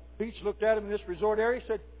down the beach looked at him in this resort area,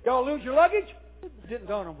 said, y'all lose your luggage? It didn't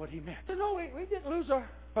dawn on what he meant. Said, no, we didn't lose our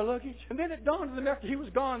luggage. And then it dawned on them after he was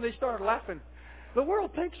gone, they started laughing. The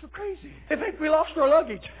world thinks we're crazy. They think we lost our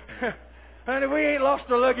luggage. Honey, we ain't lost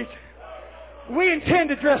our luggage. We intend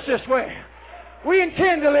to dress this way. We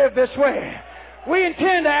intend to live this way. We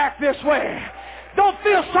intend to act this way. Don't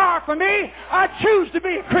feel sorry for me. I choose to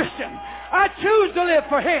be a Christian. I choose to live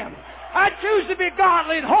for Him. I choose to be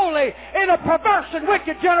godly and holy in a perverse and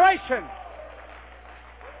wicked generation.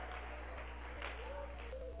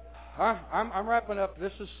 I'm wrapping up.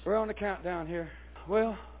 We're on the countdown here.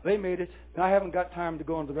 Well, they made it. I haven't got time to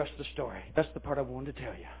go into the rest of the story. That's the part I wanted to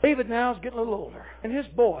tell you. David now is getting a little older, and his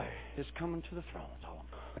boy is coming to the throne.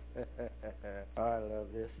 I love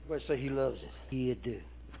this. Everybody say he loves it. He do.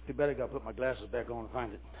 Too bad I got to put my glasses back on and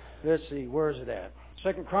find it. Let's see, where is it at?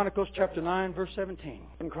 2 Chronicles chapter 9, verse 17.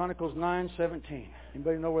 2 Chronicles 9:17.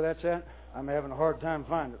 Anybody know where that's at? I'm having a hard time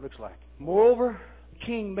finding it, looks like. Moreover, the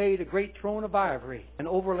king made a great throne of ivory and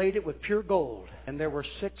overlaid it with pure gold, and there were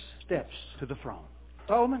 6 steps to the throne.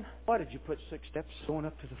 Solomon, why did you put 6 steps going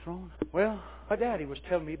up to the throne? Well, my daddy was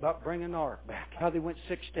telling me about bringing the ark back, how they went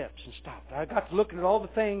 6 steps and stopped. I got to looking at all the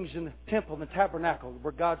things in the temple and the tabernacle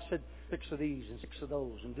where God said, 6 of these and 6 of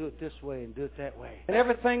those, and do it this way and do it that way. And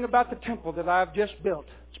everything about the temple that I've just built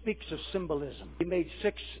speaks of symbolism. He made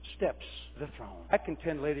 6 steps to the throne. I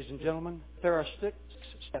contend, ladies and gentlemen, there are 6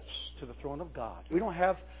 steps to the throne of God. We don't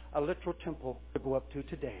have a literal temple to go up to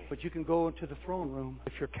today, but you can go into the throne room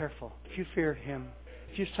if you're careful, if you fear Him,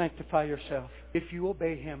 if you sanctify yourself, if you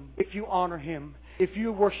obey Him, if you honor Him, if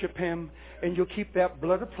you worship Him, and you'll keep that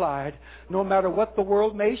blood applied, no matter what the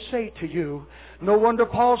world may say to you. No wonder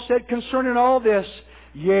Paul said concerning all this,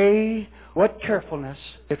 yea, what carefulness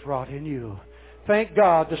it wrought in you. Thank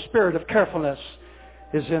God the spirit of carefulness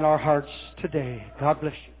is in our hearts today. God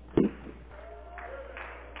bless you.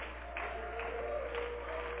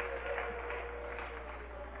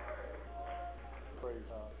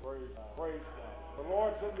 Praise God. The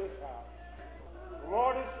Lord's in this house. The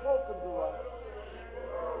Lord has spoken to us.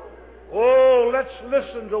 Oh, let's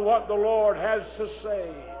listen to what the Lord has to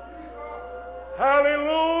say.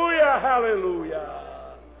 Hallelujah, hallelujah.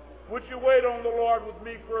 Would you wait on the Lord with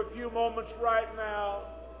me for a few moments right now?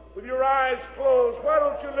 With your eyes closed, why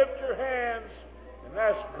don't you lift your hands and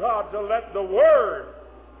ask God to let the Word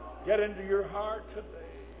get into your heart today.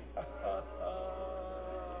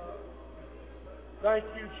 Thank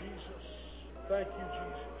you, Jesus. Thank you,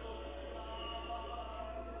 Jesus.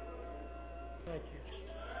 Thank you, Jesus.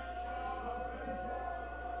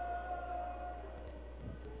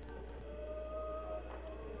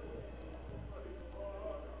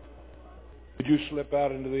 Would you slip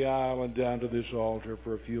out into the aisle and down to this altar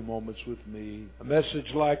for a few moments with me? A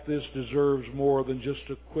message like this deserves more than just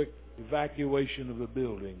a quick evacuation of the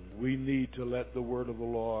building. We need to let the word of the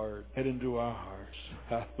Lord get into our hearts.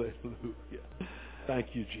 Hallelujah.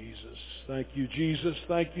 Thank you, Jesus. Thank you, Jesus.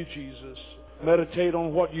 Thank you, Jesus. Meditate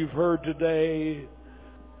on what you've heard today.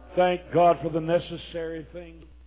 Thank God for the necessary things.